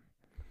 Yeah.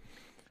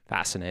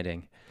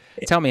 Fascinating.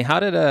 Tell me, how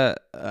did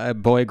a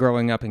boy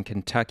growing up in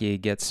Kentucky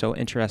get so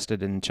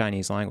interested in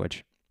Chinese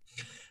language?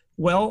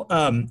 Well,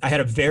 I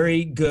had a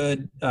very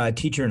good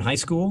teacher in high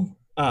school.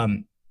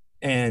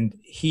 And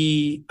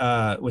he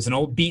was an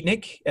old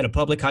beatnik at a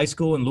public high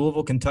school in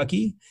Louisville,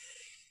 Kentucky.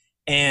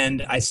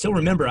 And I still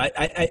remember,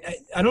 I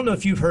don't know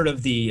if you've heard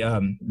of the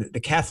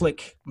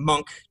Catholic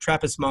monk,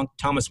 Trappist monk,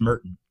 Thomas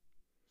Merton.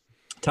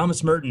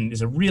 Thomas Merton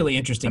is a really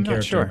interesting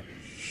character. I'm not sure.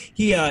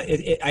 He,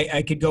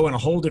 I could go in a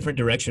whole different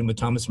direction with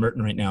Thomas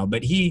Merton right now,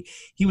 but he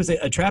was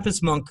a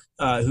Trappist monk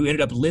who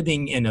ended up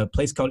living in a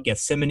place called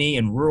Gethsemane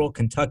in rural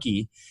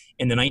Kentucky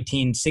in the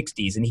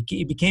 1960s, and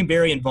he became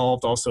very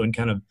involved also in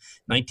kind of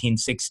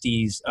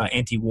 1960s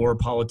anti-war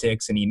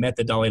politics, and he met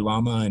the Dalai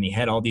Lama, and he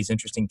had all these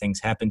interesting things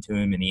happen to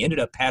him, and he ended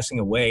up passing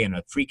away in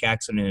a freak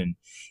accident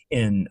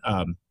in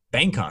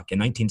Bangkok in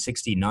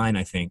 1969,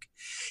 I think.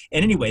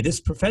 And anyway,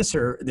 this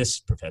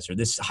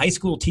high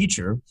school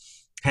teacher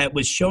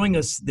was showing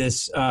us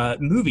this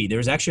movie. There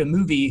was actually a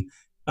movie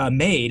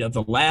made of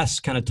the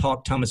last kind of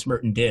talk Thomas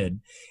Merton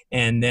did.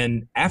 And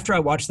then after I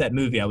watched that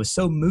movie, I was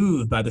so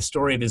moved by the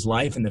story of his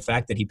life and the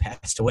fact that he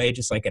passed away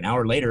just like an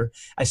hour later.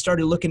 I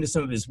started looking at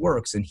some of his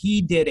works, and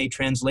he did a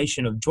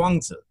translation of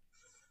Zhuangzi.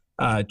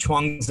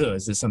 Chuangzi,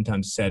 as is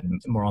sometimes said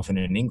more often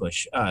in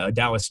English, a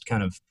Taoist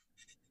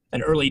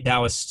an early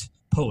Taoist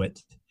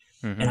poet.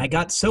 And I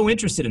got so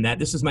interested in that.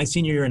 This was my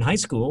senior year in high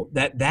school,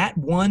 that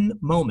one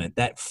moment,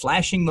 that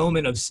flashing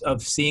moment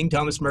of seeing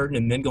Thomas Merton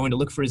and then going to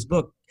look for his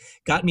book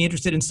got me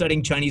interested in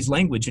studying Chinese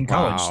language in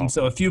college. Wow. And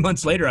so a few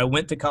months later, I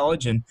went to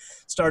college and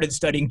started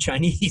studying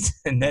Chinese.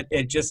 And that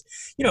it just,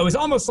 it was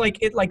almost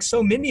like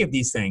so many of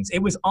these things. It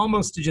was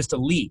almost just a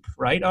leap,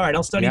 right? All right,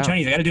 I'll study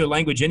Chinese. I got to do a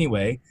language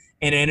anyway.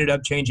 And it ended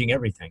up changing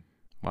everything.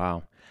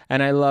 Wow.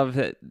 And I love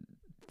that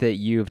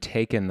you've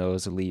taken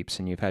those leaps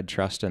and you've had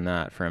trust in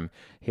that, from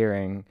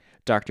hearing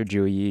Dr.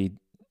 Zhu Yi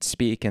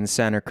speak in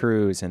Santa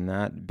Cruz and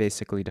that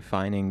basically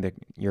defining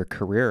your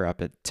career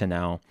up to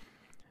now,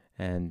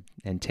 and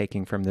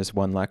taking from this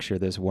one lecture,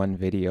 this one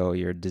video,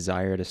 your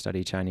desire to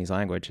study Chinese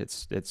language.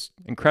 It's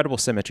incredible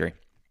symmetry.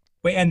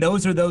 Wait, and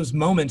those are those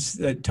moments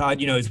that,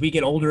 Todd, as we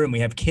get older and we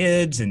have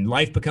kids and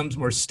life becomes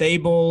more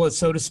stable,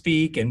 so to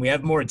speak, and we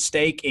have more at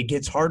stake, it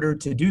gets harder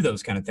to do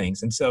those kind of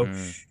things. And so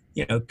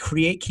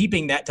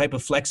keeping that type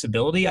of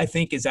flexibility, I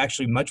think, is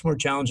actually much more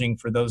challenging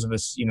for those of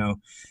us,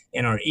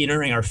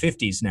 entering our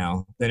 50s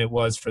now than it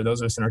was for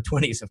those of us in our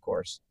 20s, of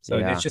course. So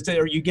Yeah. it's just,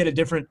 or you get a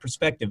different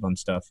perspective on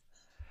stuff.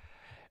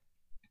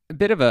 A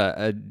bit of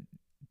a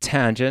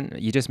tangent.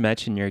 You just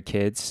mentioned your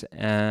kids,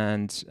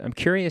 and I'm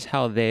curious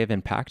how they've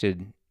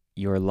impacted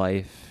your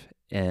life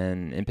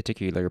and in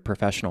particular your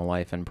professional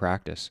life and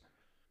practice.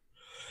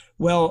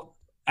 Well,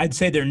 I'd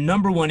say their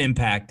number one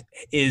impact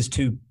is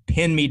to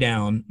pin me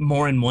down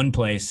more in one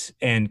place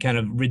and kind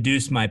of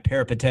reduce my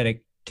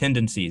peripatetic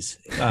tendencies,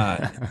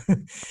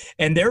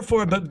 and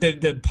therefore, but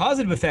the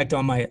positive effect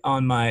on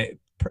my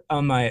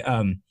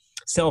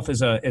self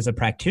as a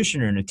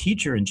practitioner and a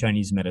teacher in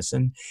Chinese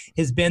medicine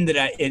has been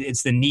that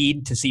it's the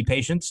need to see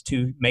patients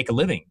to make a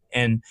living,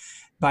 and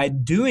by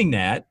doing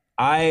that,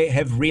 I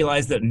have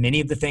realized that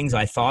many of the things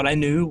I thought I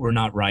knew were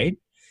not right.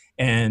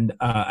 And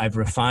I've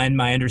refined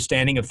my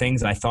understanding of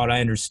things I thought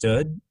I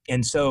understood.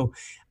 And so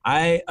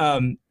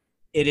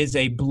it is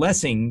a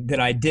blessing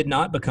that I did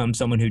not become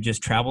someone who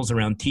just travels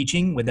around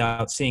teaching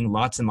without seeing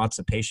lots and lots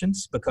of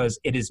patients, because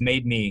it has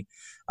made me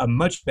a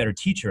much better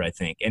teacher, I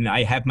think. And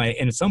I have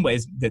in some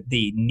ways,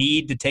 the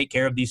need to take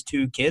care of these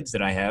two kids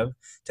that I have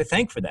to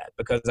thank for that,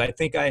 because I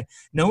think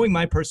knowing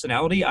my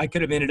personality, I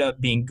could have ended up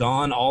being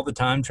gone all the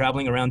time,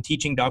 traveling around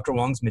teaching Dr.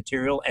 Wong's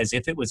material as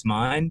if it was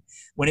mine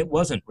when it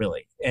wasn't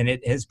really. And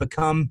it has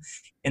become,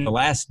 in the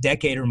last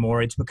decade or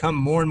more, it's become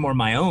more and more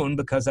my own,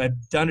 because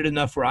I've done it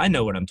enough where I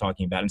know what I'm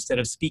talking about instead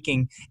of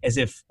speaking as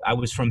if I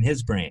was from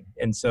his brain.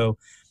 And so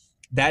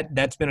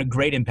that's been a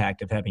great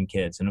impact of having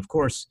kids. And of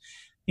course,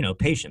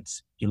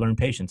 patience. You learn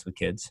patience with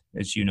kids,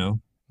 as you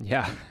know.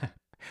 Yeah.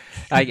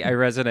 I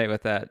resonate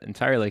with that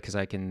entirely, because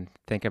I can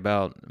think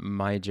about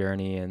my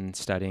journey in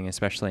studying,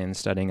 especially in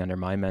studying under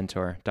my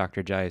mentor,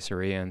 Dr.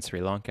 Jayasuriya in Sri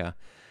Lanka.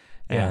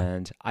 Yeah.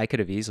 And I could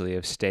have easily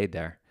have stayed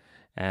there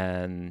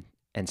and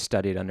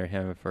studied under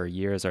him for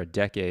years or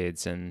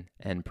decades and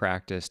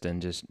practiced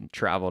and just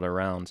traveled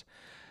around.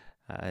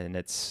 And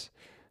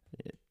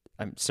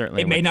I'm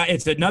certainly...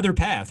 It's another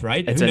path,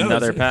 right? It's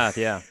another path,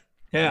 yeah.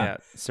 Yeah.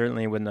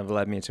 Certainly wouldn't have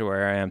led me to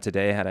where I am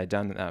today had I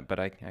done that, but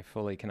I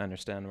fully can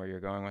understand where you're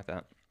going with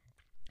that.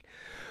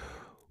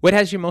 What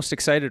has you most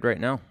excited right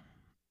now?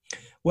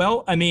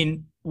 Well, I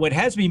mean, what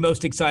has me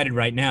most excited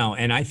right now,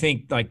 and I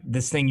think like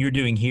this thing you're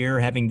doing here,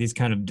 having these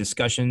kind of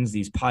discussions,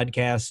 these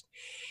podcasts,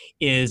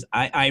 is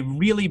I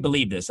really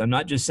believe this. I'm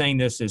not just saying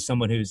this as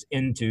someone who's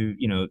into,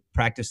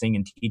 practicing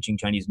and teaching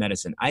Chinese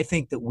medicine. I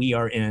think that we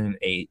are in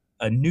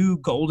a new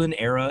golden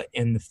era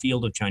in the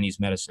field of Chinese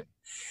medicine.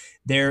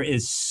 There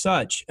is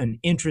such an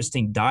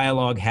interesting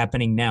dialogue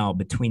happening now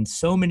between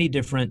so many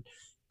different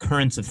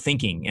currents of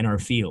thinking in our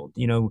field.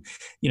 The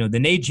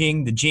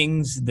Neijing, the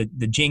Jings,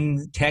 the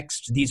Jing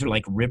texts, these are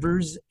like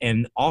rivers,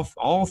 and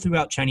all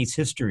throughout Chinese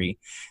history,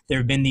 there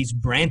have been these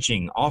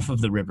branching off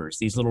of the rivers,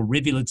 these little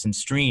rivulets and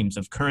streams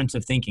of currents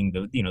of thinking.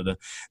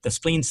 The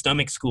spleen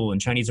stomach school in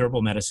Chinese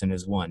herbal medicine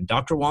is one.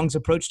 Dr. Wong's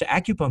approach to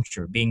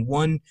acupuncture being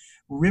one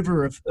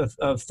river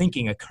of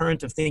thinking, a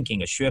current of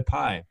thinking, a Xue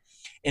Pai.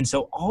 And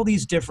so all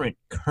these different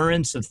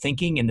currents of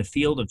thinking in the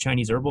field of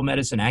Chinese herbal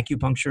medicine,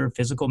 acupuncture,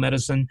 physical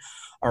medicine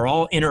are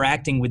all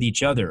interacting with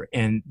each other.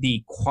 And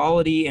the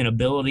quality and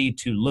ability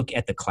to look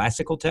at the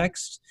classical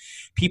texts,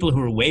 people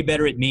who are way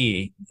better at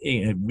me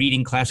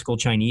reading classical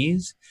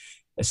Chinese,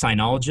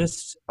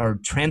 sinologists are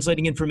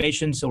translating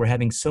information, so we're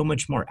having so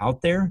much more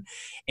out there.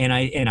 And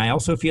I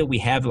also feel we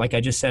have, like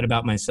I just said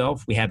about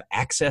myself, we have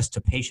access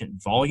to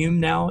patient volume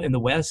now in the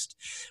West,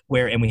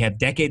 and we have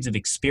decades of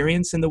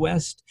experience in the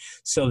West,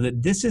 so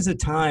that this is a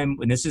time,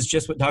 and this is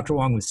just what Dr.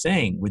 Wong was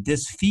saying, with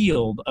this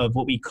field of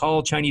what we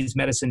call Chinese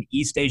medicine,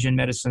 East Asian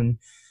medicine,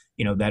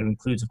 that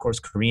includes, of course,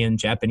 Korean,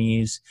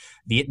 Japanese,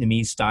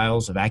 Vietnamese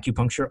styles of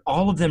acupuncture.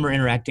 All of them are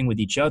interacting with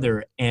each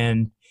other,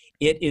 and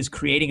it is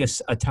creating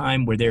a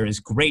time where there is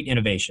great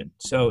innovation.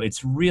 So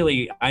it's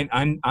really, I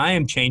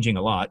am changing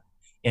a lot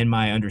in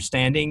my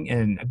understanding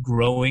and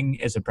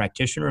growing as a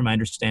practitioner, my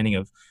understanding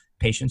of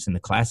patients and the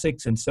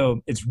classics. And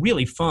so it's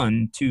really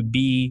fun to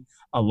be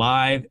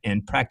alive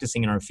and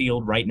practicing in our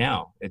field right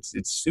now. It's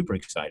super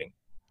exciting.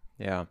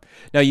 Yeah.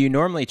 Now, you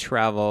normally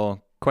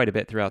travel quite a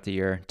bit throughout the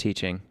year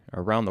teaching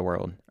around the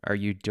world. Are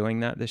you doing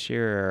that this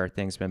year, or are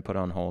things been put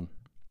on hold?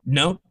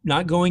 No,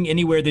 not going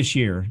anywhere this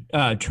year.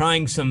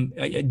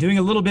 Doing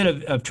a little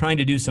bit of trying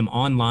to do some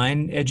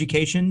online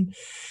education.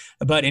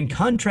 But in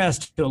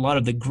contrast to a lot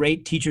of the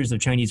great teachers of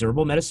Chinese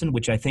herbal medicine,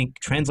 which I think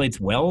translates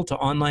well to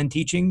online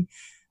teaching,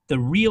 the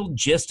real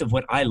gist of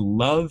what I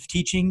love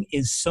teaching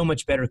is so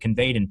much better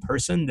conveyed in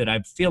person that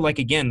I feel like,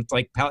 again,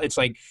 it's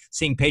like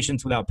seeing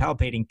patients without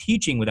palpating,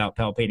 teaching without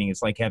palpating.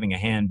 It's like having a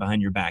hand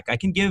behind your back. I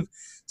can give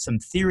some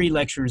theory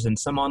lectures and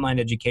some online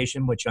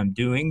education, which I'm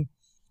doing.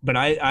 But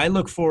I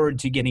look forward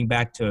to getting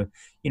back to,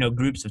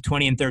 groups of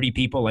 20 and 30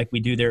 people like we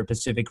do there at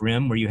Pacific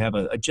Rim, where you have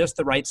just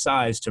the right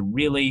size to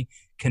really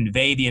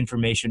convey the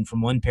information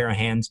from one pair of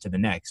hands to the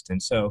next.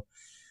 And so,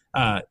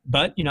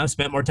 but, I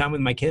spent more time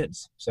with my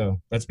kids. So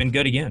that's been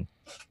good again.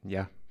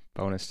 Yeah,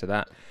 bonus to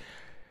that.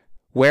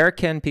 Where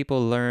can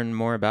people learn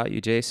more about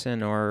you,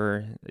 Jason,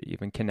 or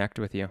even connect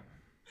with you?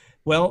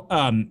 Well,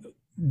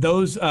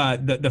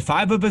 the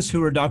five of us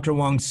who are Dr.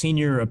 Wong's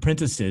senior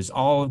apprentices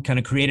all kind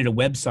of created a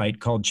website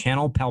called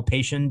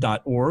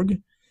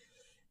channelpalpation.org.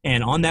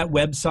 And on that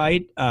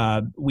website,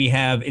 we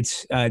have,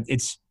 it's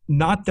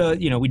not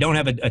we don't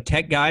have a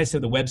tech guy, so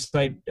the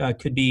website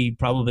could be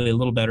probably a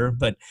little better,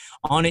 but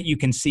on it you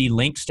can see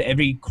links to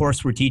every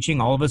course we're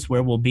teaching, all of us,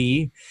 where we'll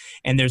be.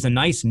 And there's a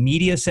nice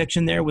media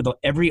section there with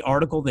every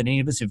article that any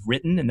of us have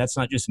written, and that's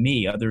not just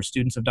me, other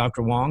students of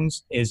Dr.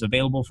 Wong's, is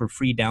available for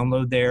free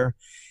download there.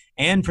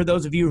 And for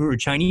those of you who are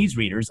Chinese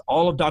readers,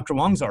 all of Dr.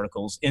 Wong's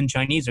articles in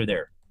Chinese are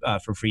there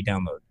for free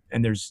download.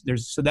 And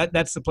so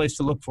that's the place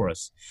to look for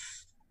us.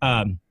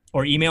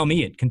 Or email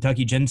me at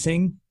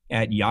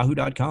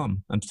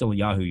kentuckyginseng@yahoo.com. I'm still a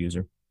Yahoo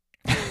user.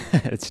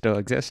 It still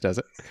exists, does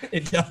it?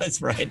 It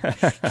does, right?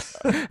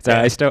 So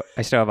I still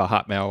have a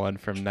Hotmail one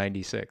from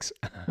 '96.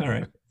 All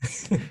right,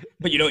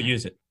 but you don't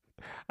use it.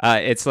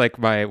 It's like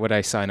when I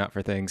sign up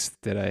for things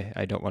that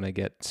I don't want to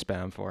get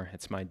spam for.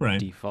 It's my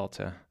default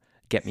to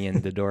get me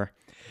in the door.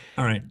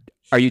 All right.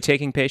 Are you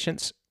taking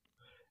patients?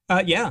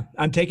 Yeah,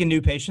 I'm taking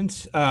new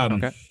patients.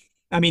 Okay.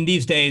 I mean,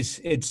 these days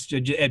it's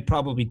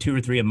probably 2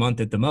 or 3 a month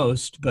at the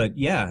most. But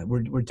yeah,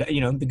 we're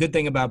the good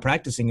thing about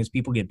practicing is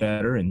people get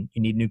better, and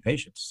you need new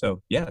patients.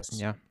 So yes.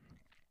 Yeah.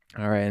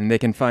 All right, and they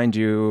can find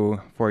you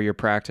for your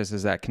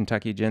practices at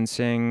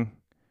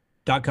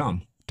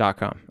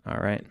KentuckyGinseng.com. All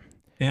right.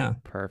 Yeah.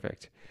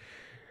 Perfect.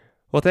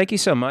 Well, thank you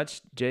so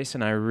much,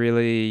 Jason. I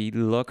really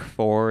look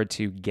forward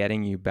to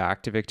getting you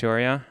back to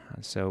Victoria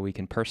so we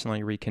can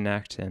personally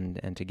reconnect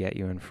and to get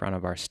you in front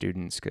of our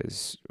students,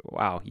 because,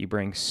 wow, you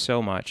bring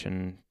so much,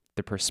 and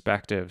the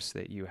perspectives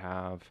that you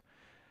have,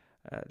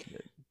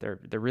 they're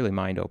really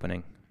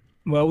mind-opening.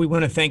 Well, we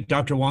want to thank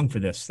Dr. Wong for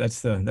this.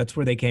 That's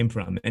where they came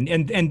from.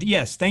 And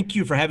yes, thank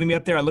you for having me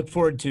up there. I look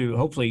forward to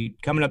hopefully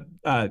coming up,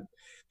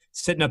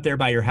 sitting up there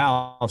by your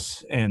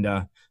house and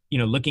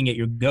looking at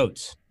your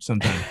goats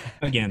sometime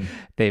again.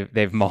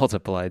 They've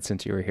multiplied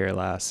since you were here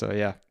last. So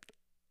yeah.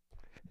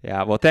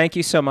 Well, thank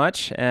you so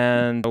much,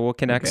 and we'll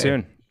connect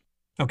soon.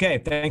 Okay.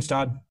 Thanks,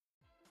 Todd.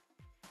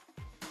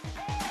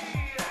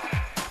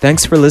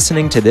 Thanks for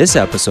listening to this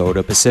episode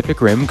of Pacific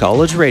Rim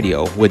College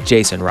Radio with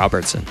Jason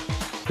Robertson.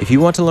 If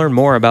you want to learn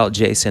more about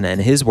Jason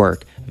and his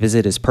work,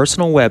 visit his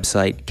personal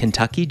website,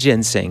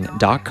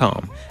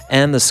 KentuckyGinseng.com,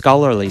 and the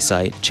scholarly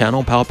site,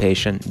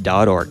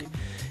 channelpalpation.org.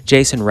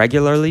 Jason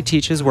regularly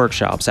teaches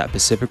workshops at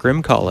Pacific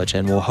Rim College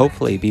and will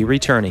hopefully be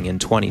returning in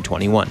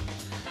 2021.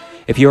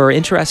 If you are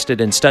interested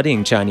in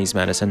studying Chinese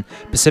medicine,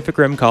 Pacific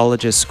Rim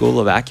College's School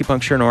of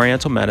Acupuncture and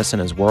Oriental Medicine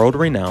is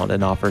world-renowned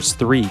and offers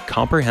 3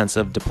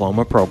 comprehensive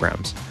diploma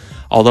programs.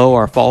 Although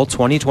our fall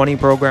 2020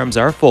 programs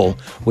are full,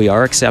 we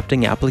are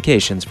accepting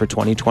applications for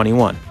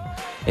 2021.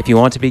 If you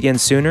want to begin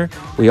sooner,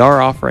 we are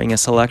offering a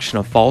selection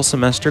of fall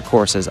semester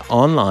courses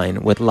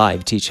online with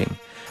live teaching.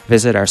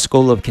 Visit our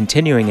School of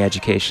Continuing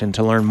Education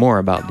to learn more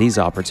about these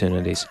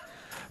opportunities.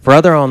 For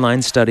other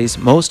online studies,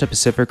 most of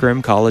Pacific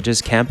Rim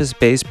College's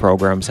campus-based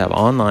programs have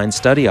online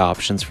study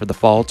options for the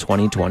fall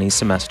 2020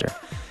 semester,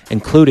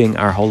 including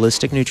our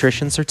Holistic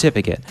Nutrition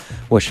Certificate,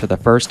 which for the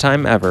first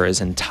time ever is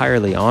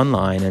entirely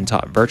online and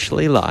taught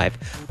virtually live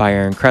by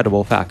our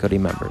incredible faculty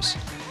members.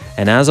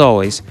 And as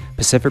always,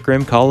 Pacific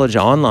Rim College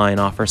Online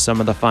offers some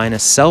of the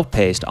finest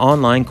self-paced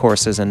online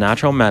courses in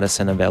natural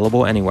medicine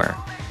available anywhere.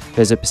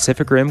 Visit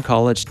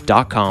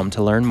PacificRimCollege.com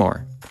to learn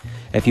more.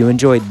 If you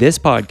enjoyed this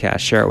podcast,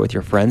 share it with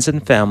your friends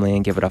and family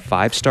and give it a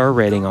 5-star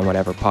rating on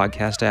whatever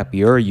podcast app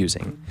you're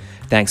using.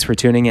 Thanks for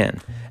tuning in.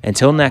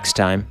 Until next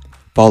time,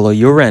 follow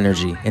your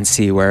energy and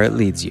see where it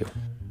leads you.